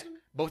 let me ask.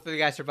 Both of the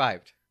guys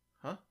survived.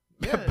 Huh?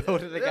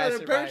 Both of the guys they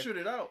survived.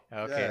 parachuted out.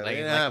 Okay. Yeah, like they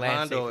didn't like have land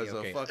Hondo safety. as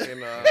Okay. a fucking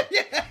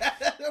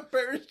Yeah, the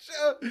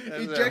parachute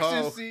their ejection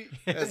hoe. seat.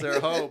 as their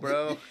hoe,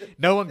 bro.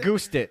 No one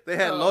goosed it. They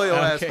had loyal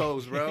ass Okay.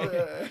 hoes, bro.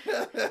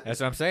 That's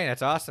what I'm saying.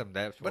 That's awesome.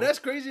 But that's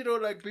crazy though.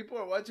 Like people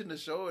are watching the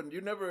show and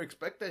you never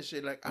expect that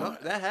shit. Like No,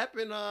 that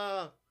happened.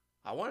 I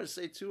want to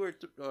say 2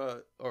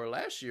 or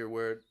last year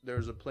where there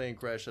was a plane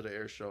crash at an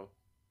air show.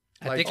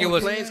 I think it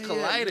was. planes yeah,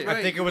 collided. right.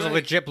 I think it was a right.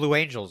 legit Blue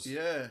Angels.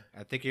 yeah.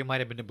 I think it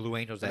might have been the Blue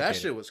Angels that That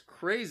did shit it. was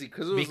crazy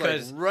because it was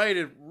Because-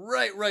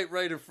 like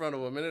right in front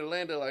of him, and it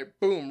landed like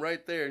boom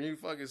right there, and you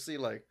fucking see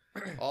like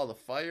all the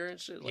fire and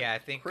shit. Like, Yeah, I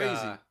think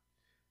crazy.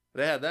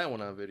 They had that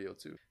one on video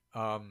too.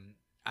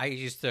 I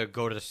used to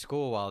go to the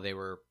school while they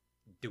were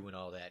doing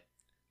all that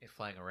and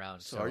flying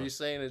around. So are you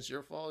saying it's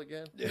your fault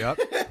again? Yep.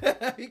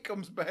 He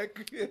comes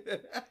back.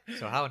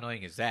 So how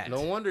annoying is that?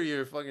 No wonder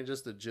you're fucking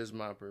just a jizz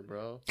mopper,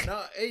 bro.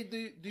 No, hey, do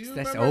you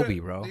That's remember? Obi,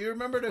 bro. Do you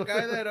remember the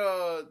guy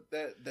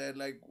that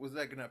like was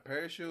like in a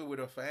parachute with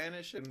a fan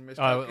and shit and Oh,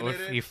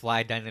 miscalculated? if you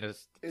fly down to the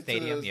Into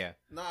stadium, the- yeah.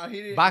 No,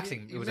 he didn't.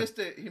 Boxing, He it was missed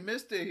it. He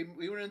missed it.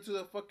 He went into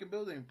the fucking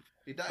building.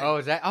 He died. Oh,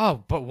 is that?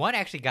 Oh, but one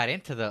actually got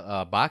into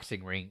the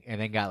boxing ring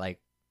and then got like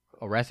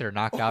arrested or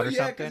knocked out or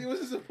yeah, because something. he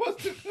wasn't supposed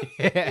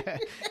to.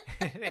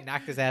 They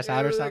knocked his ass Yeah,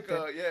 out it or was something.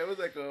 Like it was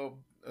like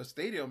a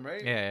stadium,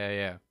 right?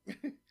 Yeah.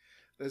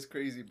 That's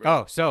crazy, bro.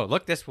 Oh, so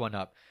look this one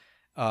up,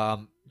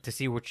 to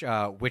see which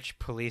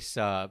police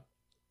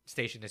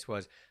station this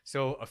was.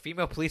 So a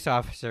female police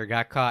officer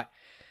got caught.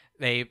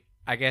 They,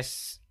 I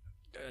guess,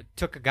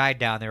 took a guy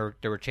down.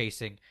 They were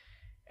chasing,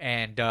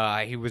 and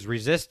he was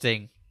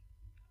resisting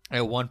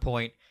at one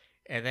point,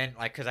 and then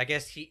like because I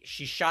guess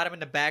she shot him in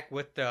the back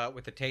with the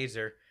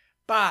taser.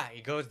 Bah!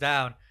 He goes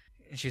down.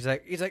 And he's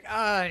like,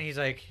 and he's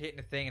like hitting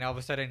the thing, and all of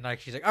a sudden, like,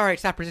 she's like, all right,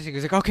 stop resisting.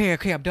 He's like,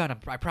 okay, I'm done.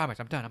 I promise,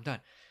 I'm done.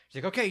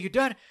 She's like, okay, you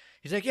done?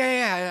 He's like,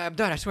 yeah, I'm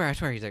done. I swear.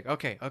 He's like,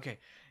 okay.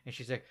 And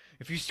she's like,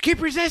 if you keep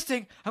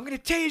resisting, I'm gonna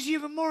tase you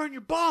even more in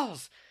your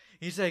balls.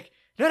 He's like,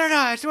 no,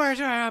 I swear,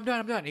 I'm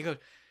done. And he goes,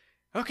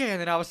 okay.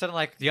 And then all of a sudden,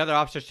 like, the other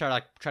officers try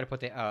to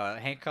put the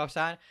handcuffs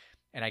on,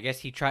 and I guess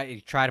he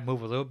tried to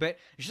move a little bit.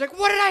 And she's like,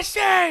 what did I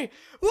say?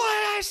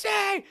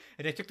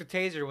 And they took the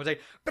taser and was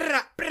like,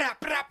 brah, brah,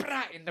 brah,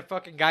 brah, in the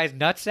fucking guy's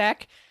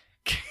nutsack.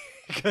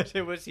 Because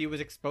he was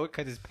exposed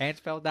because his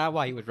pants fell down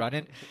while he was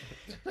running.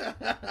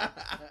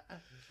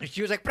 And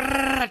she was like,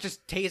 brah,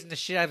 just tasing the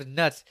shit out of his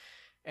nuts.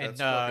 And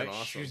That's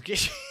fucking she was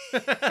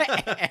awesome.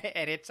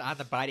 and it's on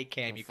the body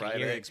cam. You can Fried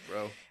hear eggs, it.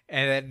 bro.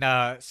 And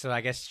then, so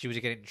I guess she was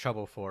getting in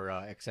trouble for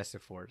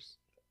excessive force.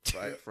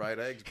 Fried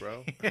eggs,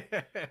 bro.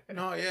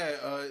 No,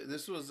 yeah.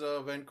 This was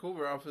a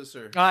Vancouver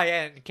officer. Oh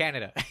yeah, in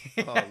Canada.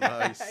 Oh,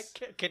 nice.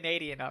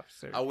 Canadian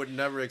officer. I would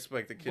never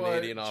expect a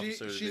Canadian But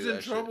officer to she's do in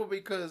that trouble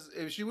because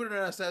if she wouldn't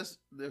have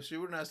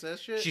said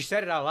shit, She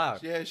said it out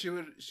loud. yeah, she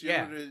would.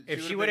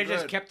 If she would have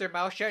just kept her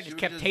mouth shut and She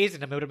just would've kept just-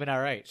 tasing him, it would have been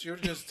all right. she would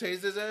have just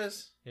tased his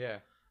ass. Yeah.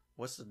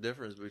 What's the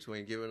difference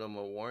between giving them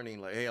a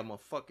warning like, hey, I'm gonna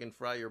fucking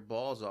fry your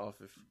balls off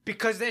if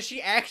Because then she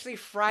actually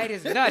fried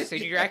his nuts, and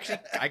you're actually,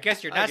 I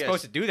guess you're I not guess-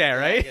 supposed to do that,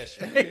 right?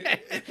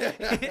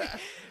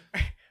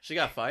 she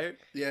got fired?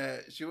 Yeah,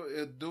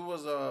 dude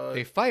was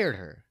They fired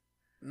her.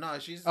 No,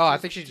 she's. Oh, I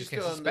think she's just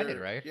still suspended,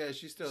 right? Yeah,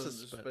 she's still in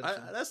suspension.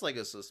 That's like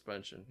a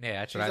suspension. Yeah,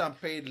 that's She's what on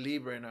paid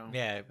leave right now.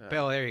 Yeah,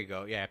 Bill, there you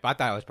go. Yeah, but I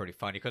thought it was pretty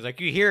funny because, like,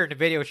 you hear in the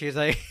video, she's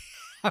like,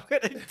 "I'm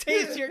gonna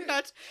taste your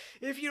nuts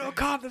if you don't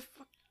calm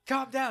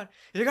down."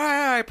 He's like, "All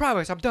right, I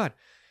promise, I'm done."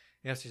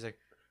 Yeah, she's like,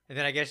 and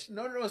then I guess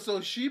No.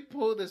 So she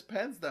pulled his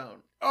pants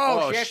down. she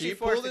actually she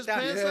forced pulled it his down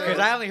pants because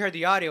down? I only heard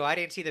the audio. I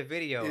didn't see the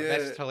video. Yeah.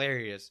 That's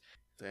hilarious.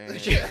 Damn.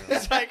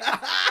 It's like,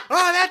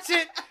 oh, that's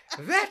it.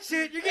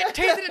 You're getting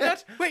tasted in the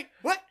nuts. Wait,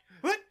 what?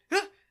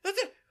 Huh? That's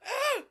it.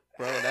 Ah!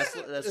 Bro,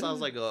 that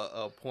sounds like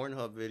a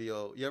Pornhub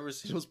video. You ever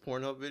see those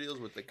Pornhub videos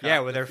with the cops, Yeah,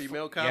 with the their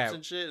female cops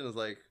and shit? And it's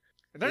like,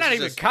 They're This not is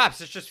even just-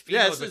 cops. It's just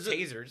females it's with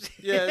just- tasers.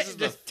 yeah, this is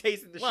just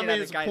tasting the well, shit I out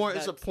mean, of the guy's nuts.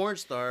 it's a porn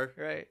star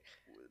Right.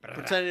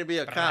 pretending to be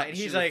a cop. And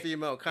She's he's a like,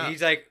 female cop.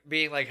 he's like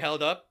being like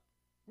held up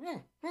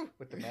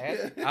with the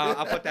mask.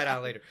 I'll put that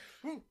out later.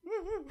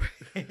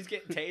 He's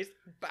getting tased.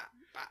 Bah,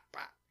 bah, bah.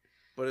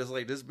 But it's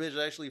like this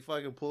bitch actually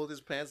fucking pulled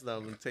his pants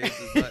down and tasted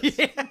his nuts.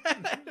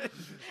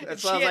 That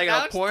She sounds like a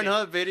announced it.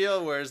 Pornhub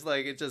video where it's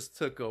like it just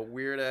took a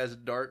weird ass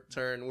dark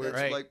turn where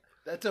Right. it's like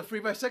That's a free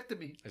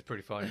bisectomy. It's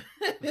pretty funny.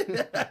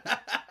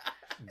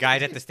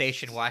 Guys at the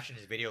station watching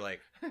this video like,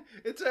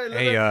 It's a 11,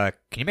 hey,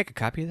 can you make a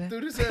copy of that?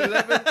 dude. It's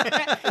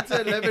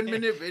an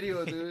 11-minute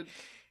video, dude.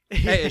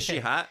 hey, is she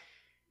hot?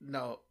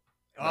 No.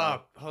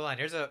 Oh, hold on.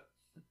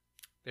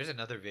 There's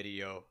another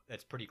video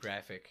that's pretty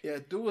graphic. Yeah,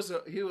 dude was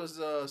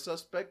a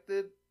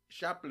suspected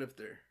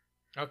shoplifter.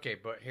 Okay,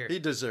 but here. He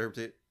deserved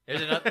it.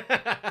 Here's another.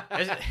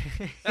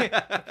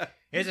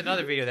 Here's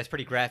another video that's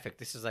pretty graphic.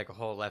 This is like a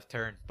whole left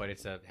turn, but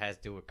has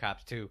to do with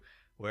cops too.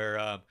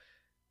 Where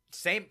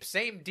same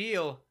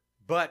deal,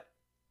 but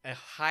a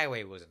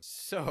highway wasn't.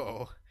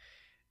 So,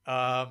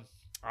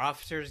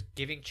 officers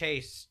giving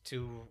chase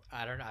to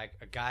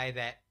a guy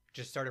that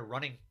just started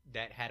running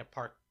that had a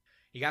park.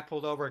 He got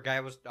pulled over.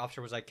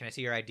 Officer was like, "Can I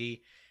see your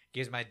ID?"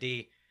 Gives him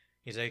ID.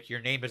 He's like, "Your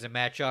name doesn't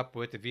match up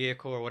with the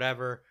vehicle or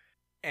whatever,"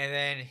 and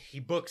then he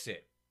books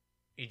it.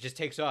 He just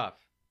takes off.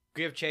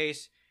 Give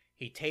chase.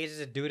 He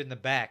tases a dude in the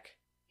back.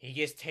 He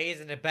gets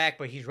tased in the back,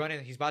 but he's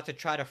running. He's about to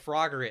try to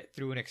Frogger it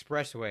through an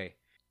expressway.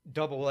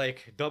 Double,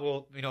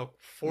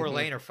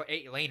 4-lane or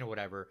 8-lane or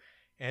whatever.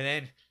 And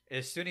then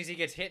as soon as he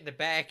gets hit in the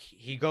back,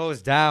 he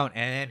goes down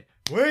and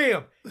then,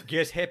 wham!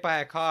 Gets hit by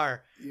a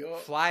car. Yo.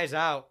 Flies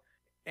out.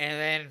 And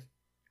then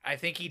I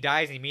think he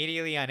dies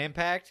immediately on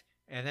impact.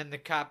 And then the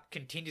cop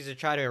continues to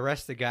try to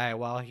arrest the guy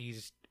while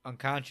he's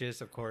unconscious,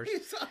 of course.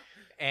 He's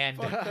And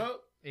fucked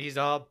up. he's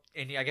all,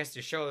 and I guess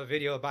to show a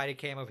video, a body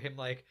cam of him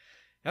like,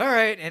 all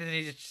right, and then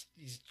he's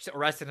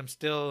arresting him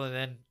still, and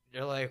then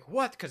they're like,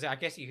 what? Because I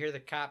guess you hear the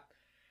cop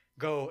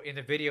go in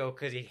the video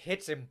because he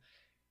hits him,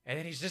 and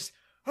then he's just,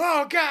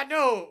 oh God,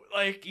 no!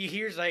 Like you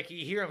hear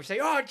him say,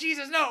 oh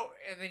Jesus, no!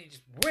 And then he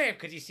just wham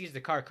because he sees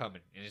the car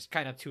coming, and it's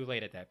kind of too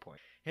late at that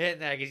point.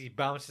 And then I guess he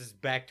bounces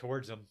back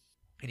towards him,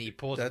 and he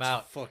pulls him That's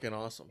out. fucking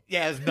awesome.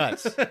 Yeah, it's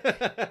nuts.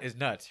 It's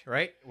nuts,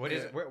 right? What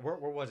is? Yeah. Where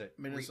was it?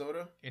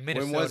 Minnesota. In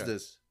Minnesota. When was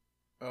this?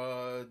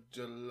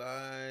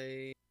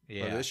 July.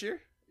 Yeah. Oh, this year?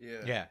 Yeah.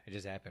 Yeah, it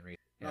just happened recently.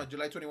 No, Yeah.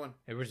 July 21.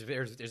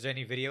 Is there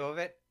any video of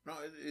it? No,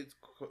 it's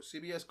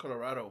CBS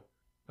Colorado.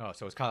 Oh,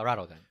 so it's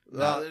Colorado then.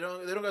 No,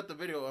 they don't got the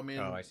video. I mean,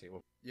 Oh, I see.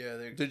 Well, yeah,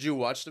 they Did you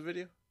watch the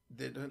video?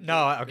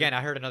 no, again,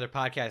 I heard another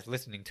podcast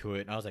listening to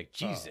it, and I was like,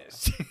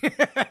 Jesus.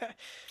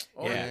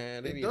 Oh, Yeah.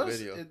 Man, they it need does.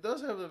 video. It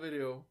does have the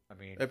video. I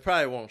mean, It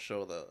probably won't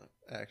show the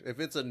act. If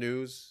it's a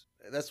news,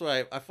 that's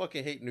why I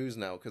fucking hate news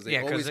now because they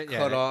Yeah, 'cause always it-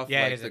 cut off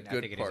yeah, it like is the I think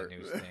good it is a part.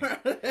 news thing.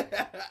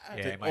 Yeah,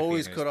 They it might be a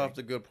always news cut off thing.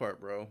 the good part,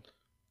 bro.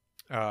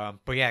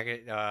 But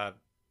yeah,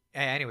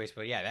 anyways,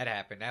 but yeah, that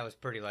happened. That was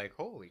pretty like,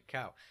 holy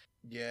cow.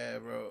 Yeah,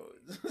 bro.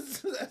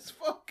 That's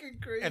fucking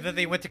crazy. And then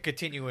they went to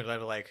continue and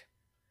like,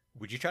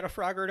 would you try to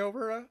Frogger it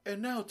over a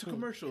And now to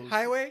commercials.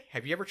 highway?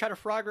 Have you ever tried to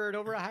Frogger it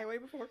over a highway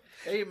before?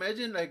 Hey,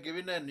 imagine like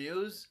giving that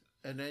news,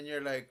 and then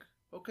you're like,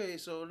 okay,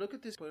 so look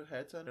at this. Put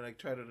hats on and like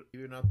try to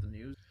even out the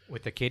news.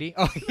 With the kitty?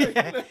 Oh,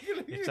 yeah.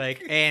 It's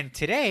like, and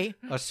today,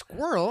 a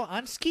squirrel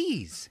on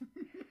skis.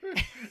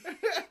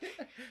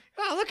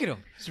 Oh, look at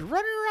him. He's running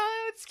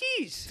around on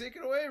skis. Take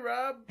it away,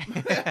 Rob.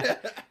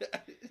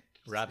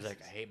 Rob's like,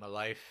 I hate my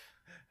life.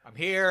 I'm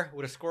here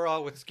with a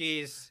squirrel with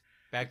skis.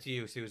 Back to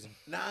you, Susan.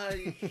 Nah,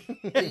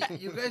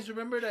 you guys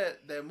remember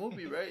that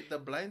movie, right? The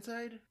Blind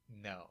Side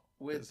No.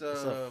 with It's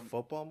a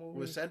football movie.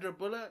 with Sandra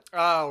Bullock.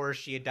 Oh, where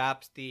she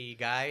adopts the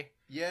guy?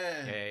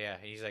 Yeah, Yeah.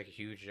 He's like a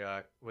huge,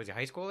 was he a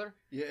high schooler?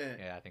 yeah.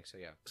 Yeah, I think so,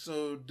 yeah.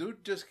 So,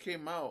 dude just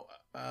came out.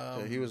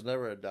 So he was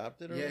never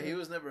adopted. Or Yeah, what? he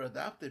was never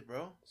adopted,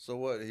 bro. So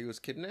what? He was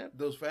kidnapped.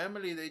 Those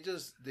family, they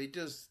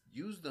just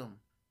used them.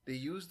 They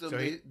used them.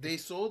 So They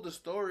sold the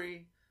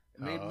story,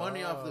 made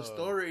money off the And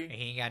story,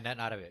 he ain't got nothing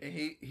out of it. and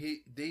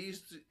they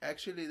used to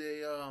actually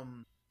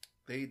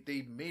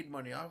they made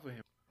money off of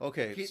him.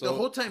 Okay, so The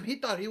whole time he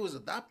thought he was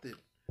adopted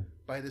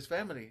by this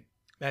family.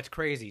 That's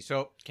crazy.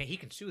 So he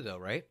can sue though,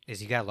 right? Is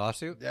he got a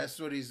lawsuit? That's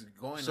what he's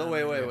going. So on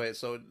wait. right now.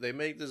 So they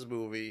make this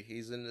movie.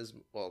 He's in this.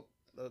 Well,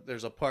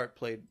 there's a part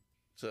played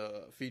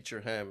to feature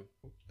him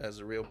as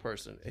a real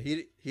person.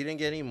 He didn't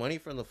get any money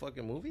from the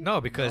fucking movie?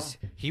 No, because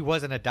he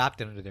wasn't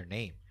adopted under their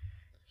name.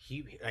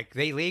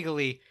 They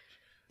legally.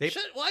 Shit,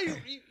 why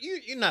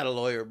you're not a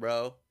lawyer,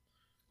 bro?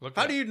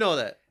 How do you? you know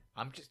that?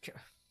 I'm just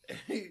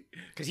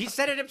because he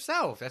said it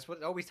himself. That's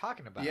what always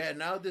talking about. Yeah,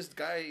 now this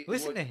guy.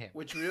 Listen to him.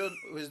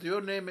 His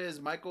real name is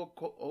Michael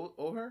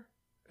O'Hare.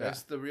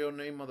 That's the real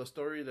name of the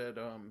story.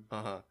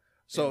 That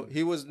So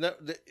he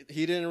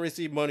didn't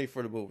receive money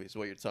for the movie. Is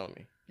what you're telling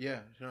me? Yeah,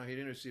 no, he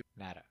didn't receive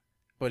Nada.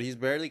 But he's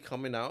barely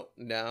coming out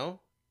now.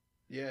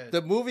 Yeah,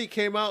 The movie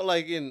came out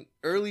like in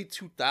early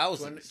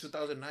 2000s.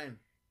 2009.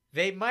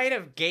 They might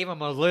have gave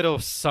him a little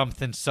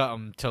something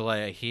to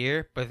like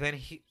hear, but then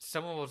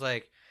someone was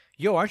like,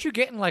 "Yo, aren't you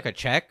getting like a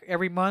check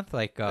every month?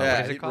 Like what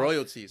is it called?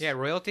 Royalties. Yeah,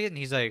 royalties." And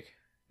he's like,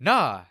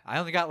 "Nah, I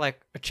only got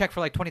like a check for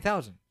like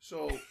 20,000."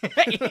 So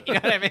You know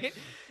what I mean? And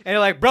they're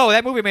like, "Bro,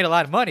 that movie made a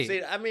lot of money."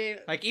 See, I mean,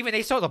 like even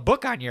they sold a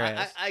book on your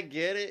ass. I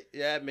get it.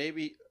 Yeah,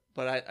 maybe.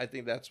 But I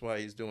think that's why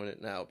he's doing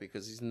it now,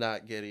 because he's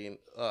not getting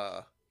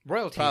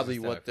Royalties, probably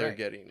and what stuff, they're right.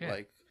 getting. Yeah.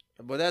 Like,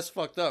 but that's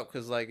fucked up,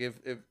 because like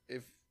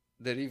if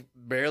did he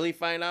barely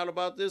find out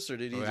about this, or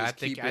did he just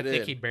keep it in? I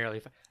think he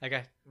barely. I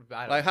don't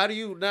Like, know. how do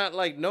you not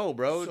like know,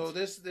 bro? So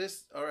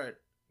this all right.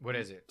 What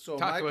is it? So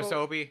Talk to us,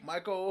 Obi.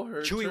 Michael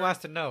O'Hare. Chewy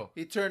wants to know.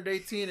 He turned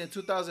 18 in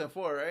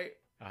 2004, right?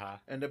 Uh-huh.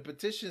 And the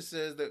petition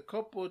says the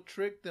couple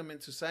tricked them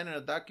into signing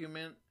a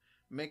document,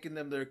 making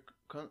them their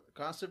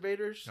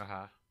conservators,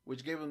 Uh-huh.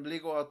 which gave them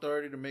legal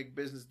authority to make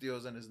business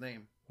deals in his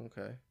name.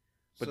 Okay,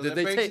 But but so did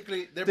they they're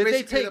they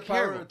basically take the care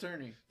power of of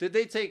attorney? Did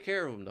they take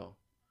care of him though?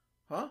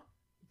 Huh?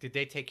 Did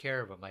they take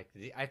care of him? Like,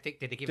 I think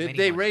did they give him Did any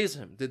they money? raise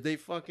him? Did they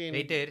fucking?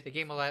 They did. They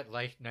gave him a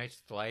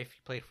nice life. He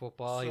played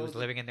football. He So was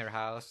living in their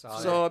house. All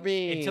So I that.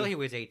 mean, Until he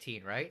was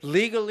 18, right?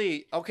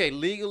 legally,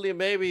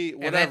 maybe then,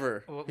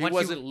 whatever. once He you-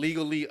 wasn't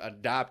legally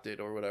adopted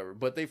or whatever,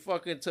 but they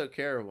fucking took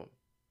care of him.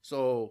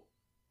 So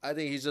I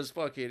think he's just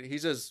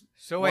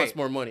So wants wait,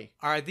 more money.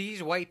 are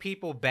these white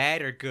people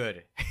bad or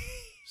good?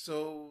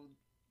 So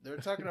they're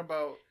talking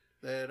about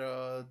that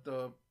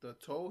the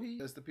Tohi,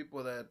 that's the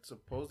people that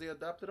supposedly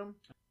adopted him,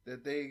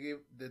 that they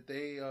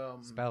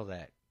Spell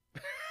that.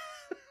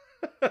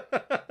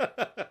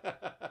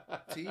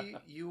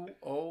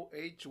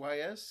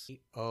 TUOHYS.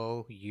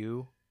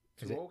 O-U.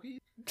 Is it? Tohi?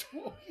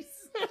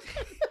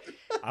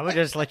 I'm gonna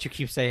just let you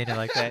keep saying it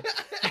like that.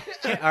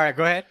 All right,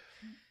 go ahead.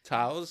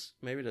 Towels,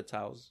 maybe the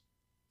towels,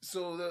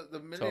 So the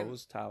million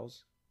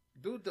towels.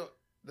 dude,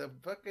 the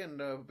fucking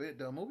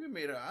the movie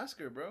made an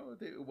Oscar, bro.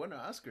 They won an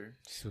Oscar.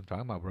 That's what I'm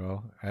talking about,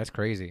 bro. That's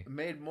crazy.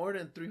 Made more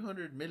than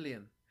 300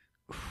 million.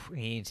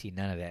 He ain't seen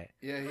none of that.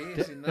 Yeah, he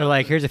ain't seen They're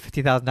like, nothing. here's a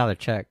 $50,000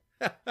 check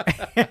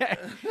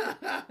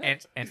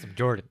and some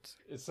Jordans.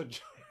 It's a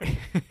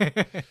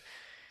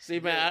See,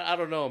 man, I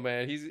don't know,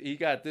 man. He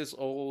got this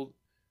old.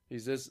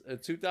 He's this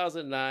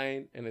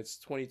 2009, and it's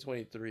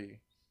 2023.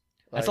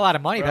 That's a lot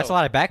of money. Bro, That's a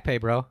lot of back pay,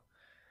 bro.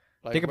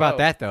 like, Think about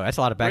bro, that, though. That's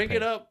a lot of back Bring pay.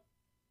 it up.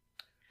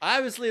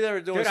 Obviously, they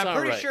were doing Dude,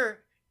 something right.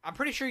 I'm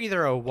pretty sure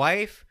either a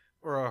wife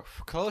or a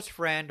close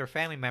friend or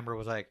family member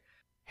was like,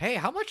 "Hey,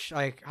 how much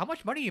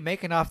money are you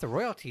making off the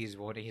royalties?"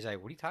 He's like,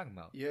 "What are you talking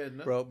about?" Yeah,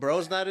 no,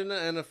 Bro's not in the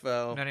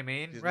NFL. You know what I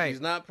mean? He's, Right.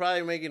 He's not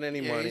probably making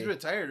any yeah, money. he's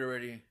retired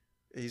already.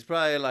 He's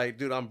probably like,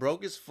 dude, I'm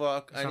broke as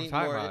fuck. That's I what I'm need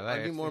talking more. about. I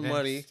Like, need more and then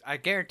money. I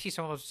guarantee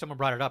someone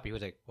brought it up. He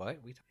was like, "What?"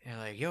 And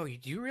like, "Yo,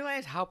 do you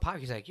realize how popular?"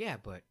 He's like, "Yeah,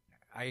 but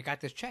I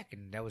got this check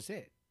and that was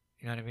it."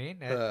 You know what I mean?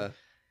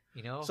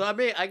 You know. So I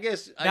mean, I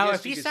guess now,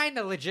 if you he could- signed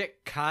a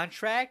legit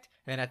contract,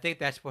 then I think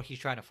that's what he's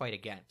trying to fight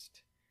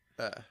against.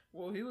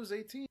 Well, he was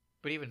 18.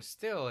 But even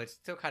still, it's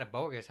still kind of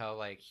bogus how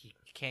like he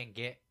can't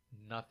get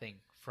nothing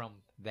from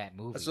that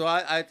movie. So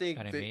I think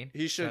You know what that I mean?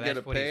 he should So get a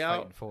that's what he's payout.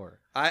 fighting for.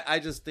 I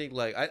just think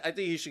like I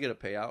think he should get a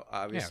payout.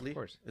 Obviously, of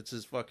course. it's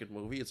his fucking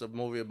movie. It's a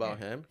movie about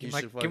him. He Give him,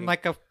 should like, give him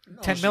fucking like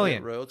a 10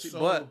 million. royalty. So-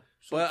 but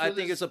so but to I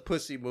think this- it's a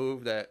pussy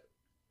move that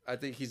I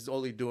think he's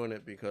only doing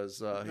it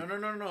because No.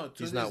 To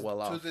he's not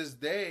well off. To this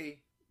day,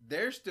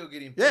 they're still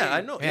getting paid. yeah,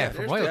 I know. Yeah, Yeah, from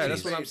they're royalties. yeah, still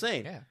that's what getting I'm paid.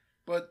 saying. Yeah.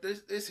 But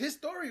this it's his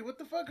story. What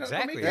the fuck? How come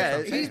Exactly. he Yeah,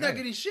 gets- it's- he's not yeah.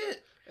 getting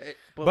shit.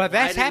 But why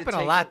that's did it happened a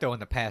take lot him- though in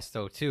the past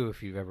though too.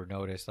 If you've ever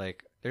noticed,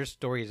 like there's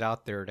stories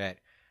out there that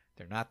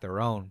they're not their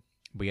own,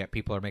 but yet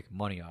people are making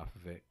money off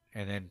of it,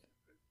 and then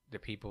the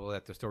people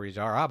that the stories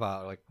are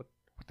about are like what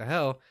the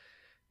hell,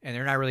 and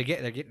they're not really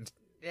getting. They're getting.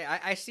 Yeah,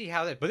 I see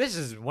how that. But this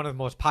is one of the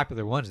most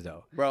popular ones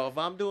though. Bro, if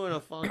I'm doing a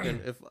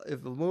fucking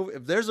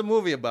if there's a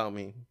movie about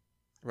me,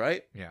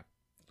 right? Yeah.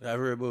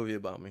 Ever a movie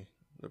about me.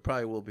 There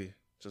probably will be,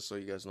 just so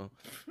you guys know.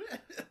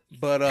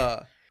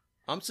 But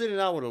I'm sitting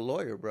down with a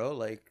lawyer, bro,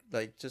 like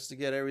just to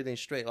get everything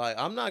straight. Like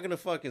I'm not gonna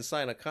fucking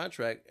sign a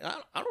contract.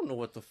 I don't know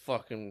what the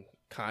fucking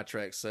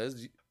contract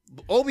says.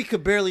 Obi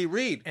could barely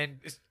read. And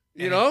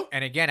You know?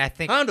 and again, I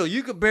think Hondo,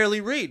 you could barely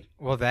read.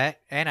 well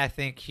that, and I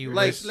think he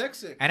Like, was,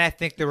 Dyslexic. and I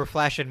think they were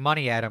flashing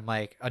money at him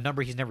like a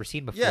number he's never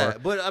seen before. Yeah,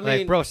 but I like,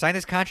 mean, bro, sign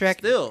this contract.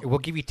 still- we'll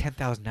give you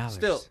 $10,000.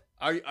 still,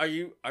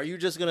 are you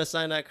just gonna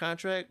sign that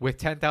contract? with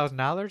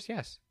 $10,000,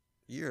 yes.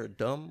 You're a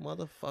dumb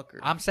motherfucker.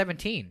 I'm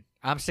 17.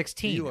 I'm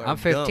 16. You are I'm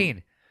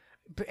 15.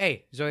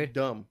 Hey, Zoe,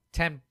 Dumb.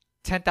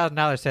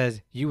 $10,000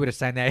 says you would have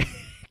signed that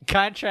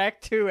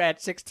contract too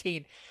at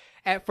 16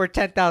 for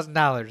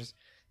 $10,000.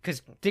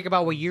 Because think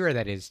about what year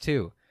that is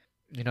too.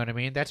 You know what I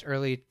mean? That's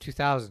early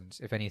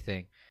 2000s, if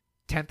anything.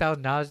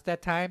 $10,000 at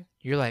that time,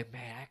 you're like,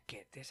 man, I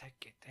get this, I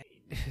get that.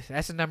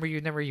 That's a number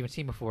you've never even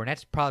seen before, and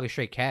that's probably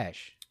straight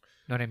cash. You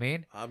know what I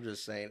mean? I'm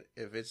just saying,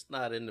 if it's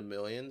not in the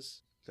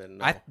millions, then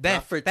no.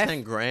 Not for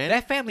 10 grand.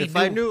 That family If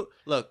I knew,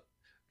 look,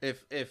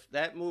 if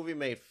that movie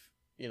made,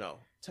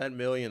 10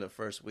 million the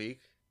first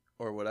week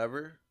or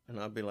whatever, and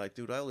I'd be like,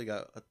 dude, I only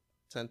got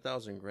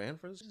 10,000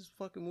 grand for this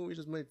fucking movie.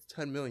 Just made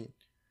 10 million.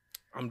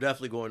 I'm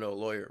definitely going to a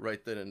lawyer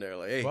right then and there.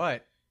 Like, hey,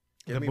 but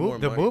give me more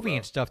the money, movie bro.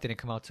 and stuff didn't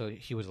come out till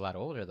he was a lot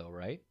older, though,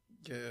 right?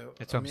 Yeah,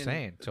 That's what I'm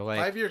saying. So like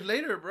 5 years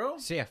later, bro.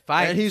 So yeah,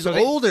 5. And he's so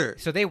older.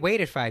 So they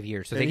waited 5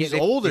 years. So And they he's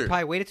older. They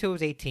probably waited till he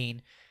was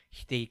 18.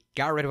 They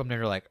got rid of him. And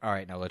they're like, all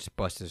right, now let's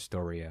bust this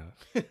story out.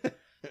 I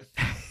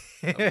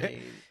You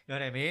mean, know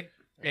what I mean?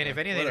 And if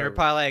anything, whatever. they're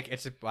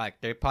probably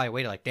like they probably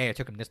waited like, damn, it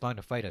took him this long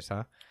to fight us,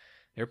 huh?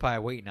 They're probably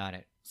waiting on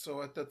it.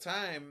 So at the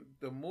time,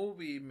 the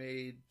movie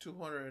made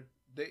 200.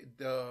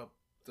 The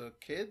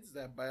kids,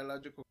 that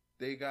biological,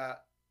 they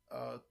got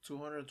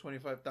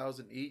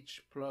 225,000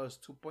 each plus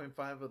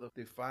 2.5 of the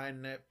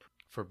defined net.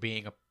 For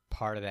being a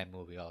part of that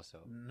movie, also.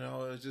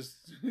 No, it's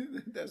just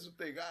that's what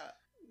they got.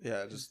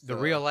 yeah, just The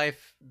real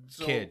life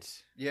So,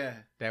 kids Yeah,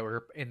 that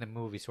were in the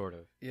movie, sort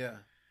of. yeah.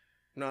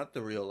 not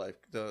the real life.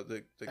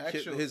 The kid,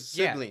 Actual- his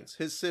Yeah. siblings,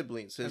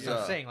 That's his what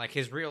I'm saying, like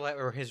his real life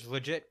or his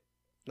legit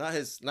not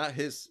his.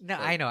 No,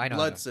 like, I know.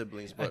 blood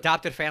siblings, but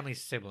adopted family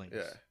siblings.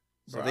 yeah.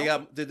 So Bro. they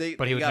got But he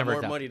he was got never more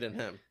adopted. money than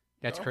him.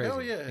 That's Oh, crazy.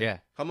 hell yeah. Yeah,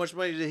 How much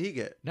money did he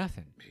get?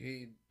 nothing.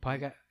 He Probably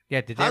got.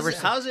 Yeah, did they ever?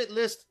 How's it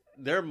list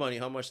their money?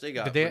 How much they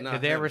got? Did they, but not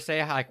did they him? ever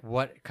say like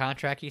what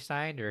contract he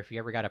signed or if he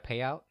ever got a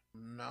payout?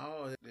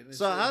 no. They didn't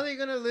So say. how are they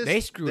gonna list? They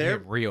screwed their...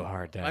 him real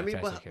hard. Then, I mean,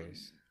 if that's but the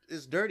case.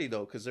 it's dirty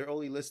though because they're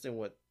only listing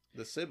what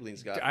the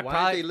siblings got. I Why probably,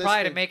 aren't they probably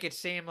to listing? make it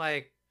seem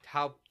like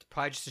how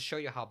probably just to show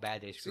you how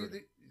bad they See, screwed.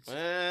 him.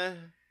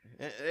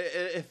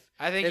 If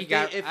I think if he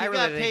got. they, if I he really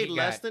got think paid he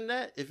less got, than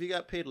that, if he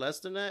got paid less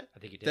than that, I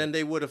think he did. then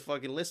they would have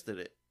fucking listed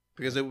it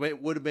because it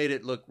would have made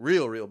it look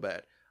real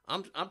bad.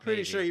 I'm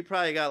pretty Maybe. sure he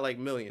probably got like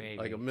million, Maybe.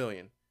 like $1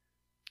 million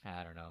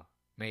I don't know.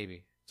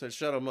 Maybe to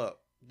shut him up.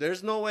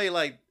 There's no way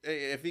like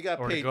if he got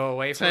or to paid go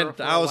away for a while,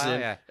 10,000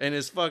 yeah. and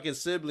his fucking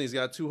siblings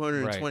got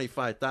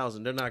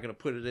 225,000, they're not gonna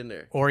put it in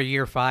there. Or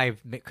year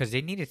 5 because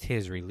they needed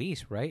his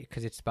release, right?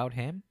 Because it's about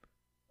him.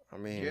 I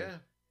mean, Yeah.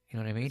 You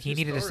know what I mean? It's He his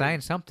needed to story.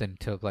 sign something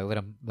to like let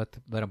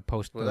him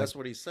post. well, like, that's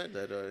what he said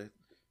that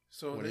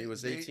So When he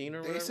was 18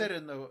 or They whatever? said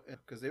in the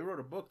because they wrote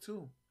a book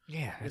too.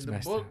 yeah, In that's the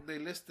messed book, up. they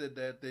listed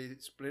that they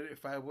split it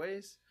 5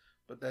 ways,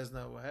 but that's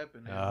not what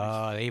happened.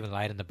 Oh, they even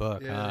lied in the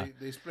book, yeah, huh?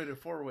 they split it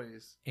 4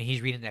 ways. And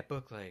he's reading that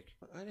book like,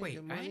 I didn't wait, get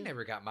I money. ain't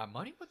never got my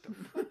money. What the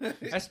fuck?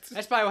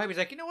 That's probably why he was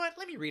like, you know what?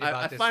 Let me read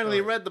about I this. finally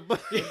story. read the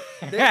book.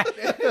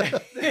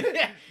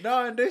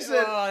 No, and they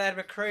said oh, that'd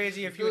be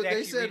crazy if you would They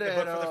actually said read the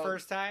book that, for the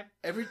first time.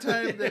 every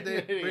time that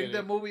they bring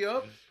the movie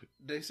up,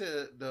 they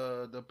said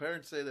the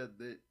parents say that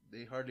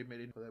they hardly made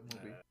it for that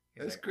movie.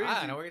 He's That's like, crazy. I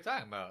don't know what you're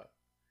talking about.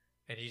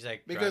 And he's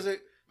like, Because they're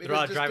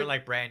all just driving think-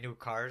 like brand new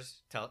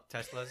cars,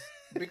 Teslas,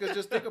 because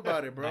just think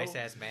about it, bro. nice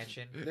ass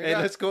mansion. They Hey,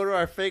 got- let's go to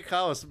our fake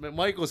house.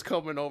 Michael's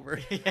coming over.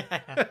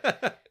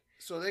 yeah.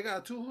 So they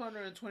got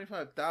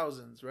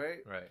 225,000, right?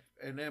 Right.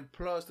 And then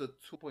plus the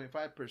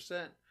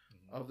 2.5%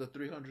 of the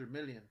 300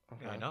 million.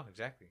 Yeah, I know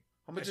exactly.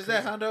 How much That's is that,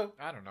 crazy. Hondo?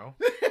 I don't know.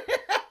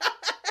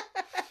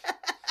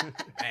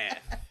 Man,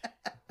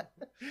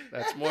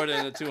 That's more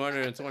than the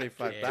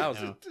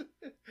 225,000.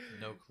 Yeah,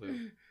 no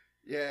clue.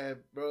 Yeah,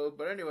 bro.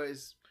 But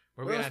anyways,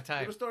 We're getting on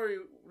time. What story?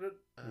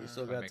 We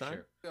still I'll got make time?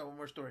 sure. We got one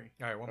more story.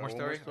 All right, one more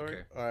story.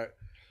 Okay. All right.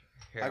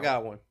 Here, I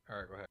got one. All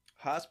right, go ahead.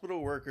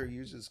 Hospital worker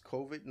uses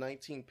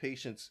COVID-19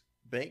 patient's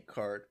bank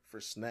card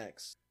for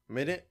snacks.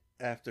 Minute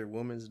after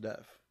woman's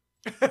death.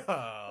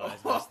 Oh,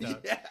 that's messed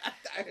up. yeah.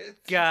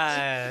 God,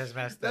 that's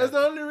messed That's up. the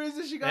only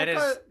reason she got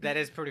caught. That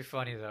is pretty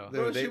funny though.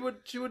 Bro, Dude,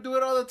 she would do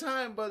it all the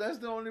time, but that's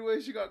the only way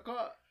she got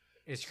caught.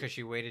 It's because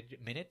she waited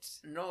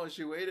minutes. No,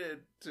 she waited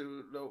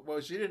to.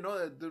 Well, she didn't know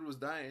that dude was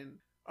dying.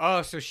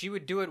 Oh, so she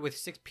would do it with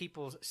sick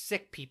people's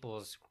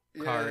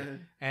card, Yeah.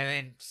 and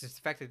then since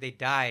the fact that they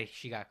died,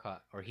 she got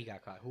caught or he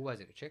got caught. Who was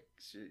it? A chick?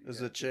 It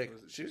was a chick.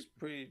 She was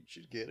pretty.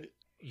 She'd get it.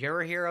 You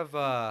ever hear of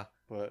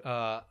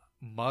But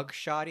mug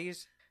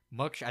shotties?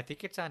 I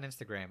think it's on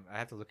Instagram. I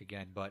have to look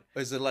again, but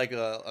is it like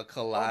a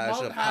collage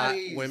mug of hot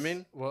hotties.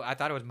 women? well, I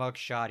thought it was mug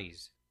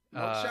shotties.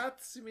 Mug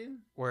shots, you mean?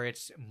 Where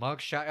it's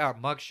mugshot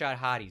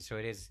hotties. So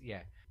it is,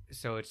 yeah.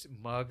 So it's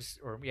mugs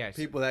or yeah.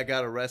 People that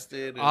got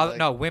arrested. and All, like-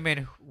 no,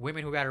 women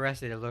who got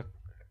arrested that look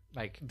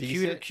like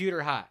Decent? cute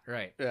or hot,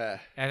 right? Yeah.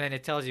 And then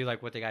it tells you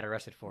like what they got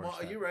arrested for. and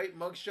stuff. You're right,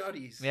 mug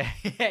shotties.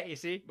 Yeah, you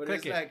see. But Click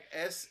it's it. like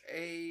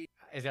S-A...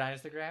 Is it on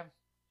Instagram?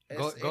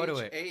 Go to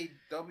it.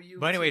 S-H-A-W-T-Y-S.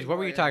 But anyways, what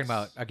were you talking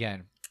about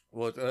again?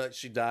 Well,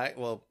 she died.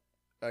 Well,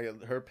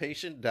 her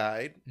patient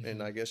died,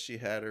 and I guess she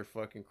had her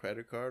fucking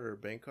credit card or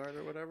bank card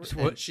or whatever.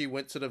 And she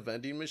went to the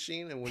vending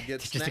machine and would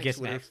get snacks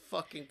with her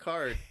fucking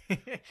card.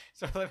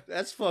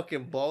 That's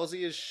fucking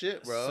ballsy as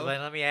shit, bro. So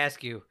then let me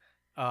ask you,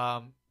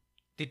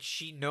 did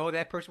she know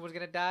that person was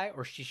gonna die,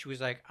 or she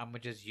was like, I'm gonna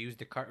just use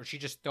the card, or she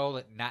just stole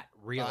it, not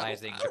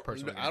realizing the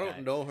person was gonna die? I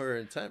don't know her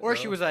intent, or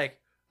bro. she was like,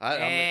 I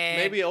mean,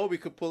 maybe Obi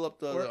could pull up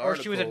the article. Or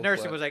she was a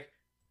nurse and was like,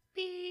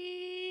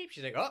 beep.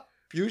 She's like, oh.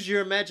 Use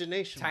your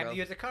imagination, Time to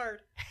use the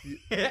card.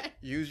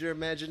 Use your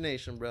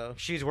imagination, bro.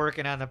 She's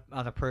working on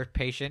the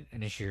patient,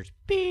 and then she hears,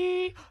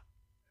 beep.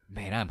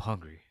 Man, I'm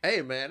hungry.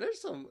 Hey, man,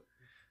 there's some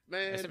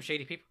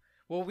shady people.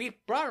 Well, we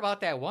brought about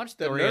that one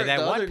story of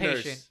that one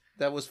patient.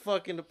 That was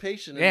fucking the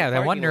patient. Yeah,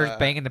 that one nurse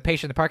banging the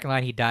patient in the parking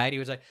lot. He died. He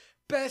was like,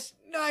 best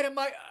night of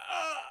my...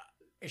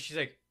 And she's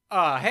like,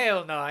 oh,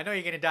 hell no. I know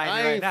you're going to die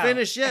I right ain't now.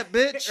 finished yet,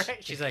 bitch.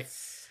 Right? She's like,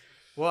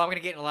 well, I'm going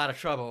to get in a lot of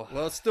trouble.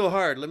 Well, it's still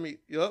hard.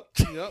 Yup.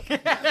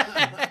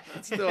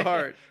 It's still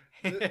hard.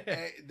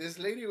 Hey, this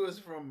lady was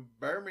from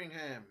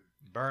Birmingham.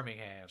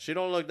 She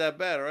don't look that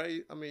bad,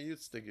 right? I mean, you'd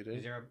stick it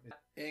in.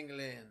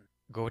 England.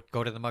 Go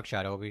to the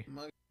mugshot, Obi.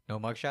 No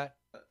mugshot?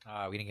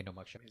 We didn't get no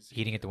mugshot.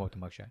 He didn't get the one with the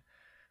mugshot.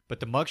 But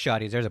the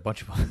mugshotties, there's a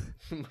bunch of them.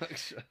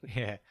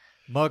 Yeah.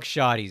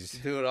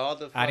 Mugshotties. Dude, all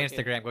the on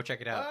Instagram. Go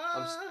check it out.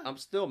 I'm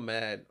still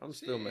mad.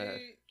 Mad.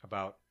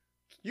 About?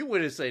 You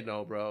wouldn't say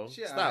no, bro.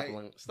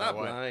 Stop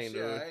lying,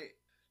 dude.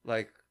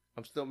 Like,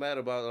 I'm still mad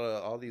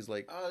about all these,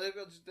 like... Oh,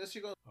 there she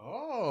goes.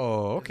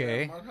 Oh,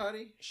 okay.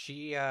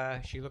 Is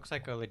that she looks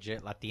like a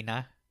legit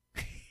Latina.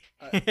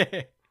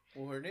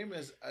 Well, her name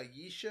is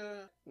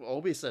Aisha. Well,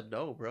 Obi said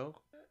no,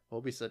 bro.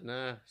 Obi said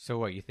nah. So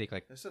what, you think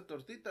like... It's a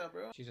tortita,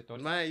 bro. She's a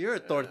torta? Man, you're a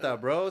torta,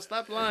 bro.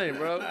 Stop lying,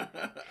 bro.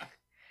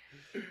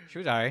 She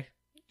was alright.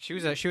 She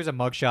was a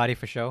mugshotty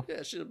for sure.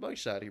 Yeah, she's a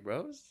mugshotty,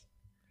 bro.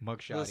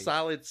 Mugshotty. A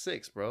solid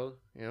 6, bro.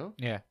 You know?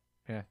 Yeah.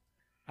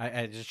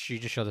 She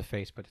just showed the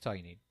face, but that's all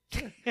you need.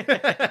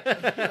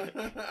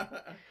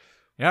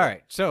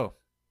 Alright, so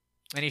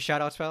any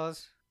shout outs,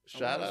 fellas?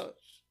 Shout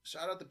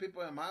out to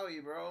people in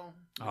Maui, bro.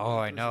 Oh,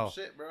 I know.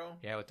 Shit, bro.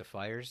 Yeah, with the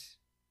fires.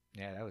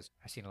 Yeah,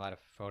 I seen a lot of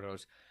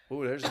photos.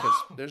 Oh,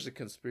 there's a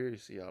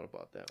conspiracy out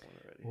about that one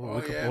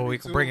already. We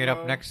can bring it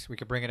up next. We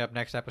could bring it up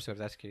next episode if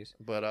that's the case.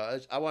 But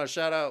I want to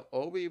shout out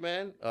Obi,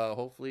 man.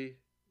 Hopefully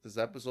this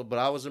episode. But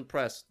I was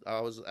impressed.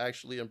 I was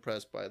actually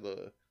impressed by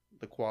the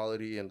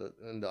quality and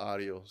the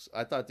audio.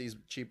 I thought these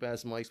cheap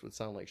ass mics would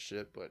sound like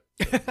shit, but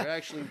they're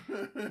actually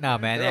nah,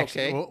 man. They're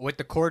actually, okay. With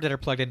the cord that are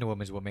plugged into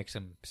them is what makes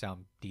them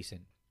sound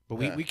decent. But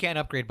we can't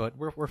upgrade, but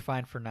we're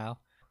fine for now.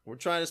 We're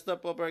trying to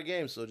step up our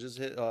game, so just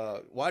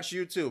watch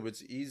YouTube.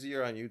 It's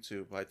easier on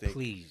YouTube, I think.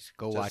 Please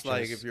go just watch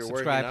like us. If you're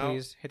subscribe, working out,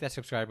 please hit that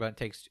subscribe button. It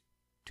takes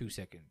 2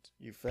 seconds.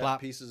 You fat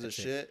pieces of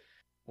shit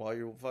while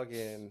you're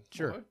fucking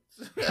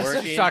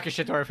working. Talking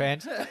shit to our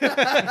fans.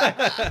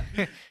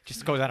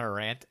 Just goes on a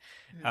rant.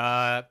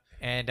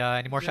 And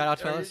any more shout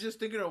outs, fellas? Are you just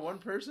thinking of one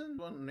person?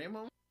 One name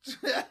of him?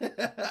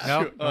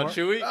 No.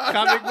 Chewy?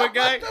 Comic book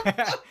guy?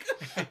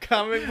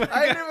 Comic book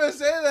guy? I didn't even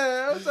say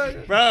that. I was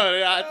like...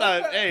 Bro, I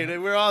thought, hey,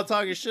 we're all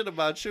talking shit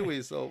about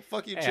Chewy, so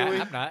fuck you, Chewy.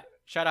 I'm not.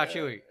 Shout out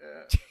Chewy.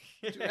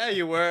 Yeah,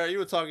 you were. You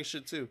were talking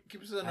shit, too.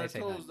 Keep us on our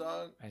toes,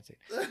 dog. I'd say.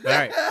 All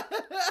right.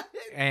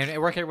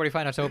 And where can everybody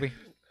find us, Obi?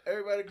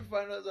 Everybody can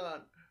find us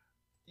on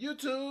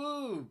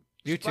YouTube,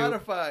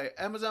 Spotify,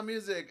 Amazon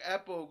Music,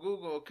 Apple,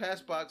 Google,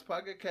 Castbox,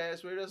 Pocket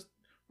Cast,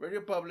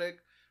 Radio Public,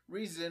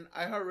 Reason,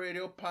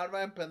 iHeartRadio,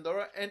 Podvine,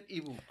 Pandora, and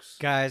eBooks.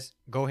 Guys,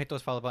 go hit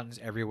those follow buttons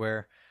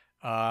everywhere.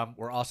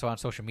 We're also on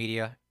social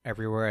media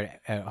everywhere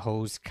at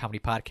HoZ Comedy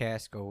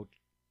Podcast. Go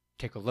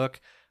take a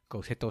look.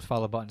 Go hit those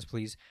follow buttons,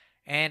 please.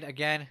 And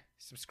again,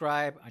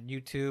 subscribe on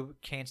YouTube.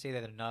 Can't say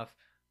that enough.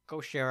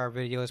 Go share our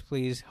videos,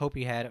 please. Hope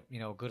you had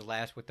good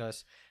laughs with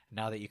us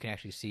now that you can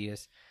actually see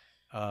us.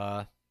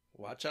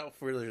 Watch out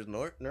for those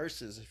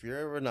nurses if you're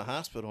ever in the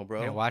hospital,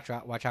 bro. Yeah, watch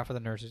out for the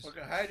nurses. Okay,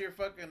 hide your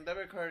fucking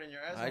debit card in your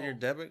asshole. Hide your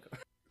debit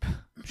card?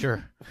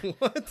 Sure.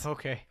 What?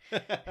 Okay. All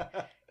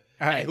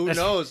right. Who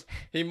knows?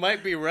 He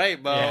might be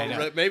right, bro.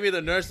 Yeah, maybe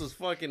the nurse was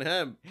fucking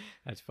him.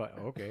 That's fun.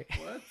 Okay.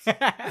 What?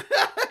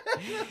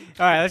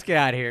 All right, let's get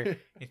out of here.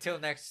 Until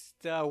next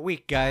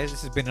week, guys.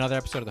 This has been another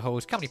episode of the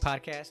HoZ Comedy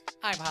Podcast.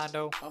 I'm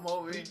Hondo. I'm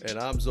Ovi. And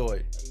I'm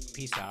Zoid.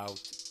 Peace out.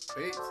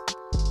 Peace.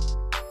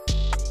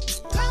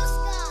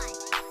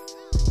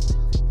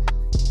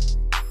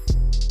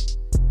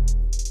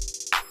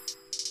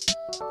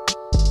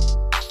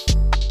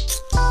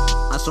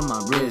 On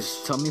my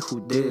wrist, tell me who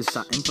this.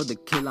 I aim for the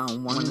kill, I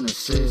don't want an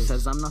assist.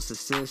 Says I'm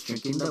narcissist,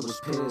 drinking that was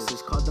piss.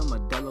 It's called the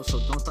Modelo, so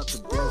don't start to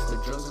diss. The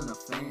drugs and the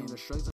fame, the shrugs.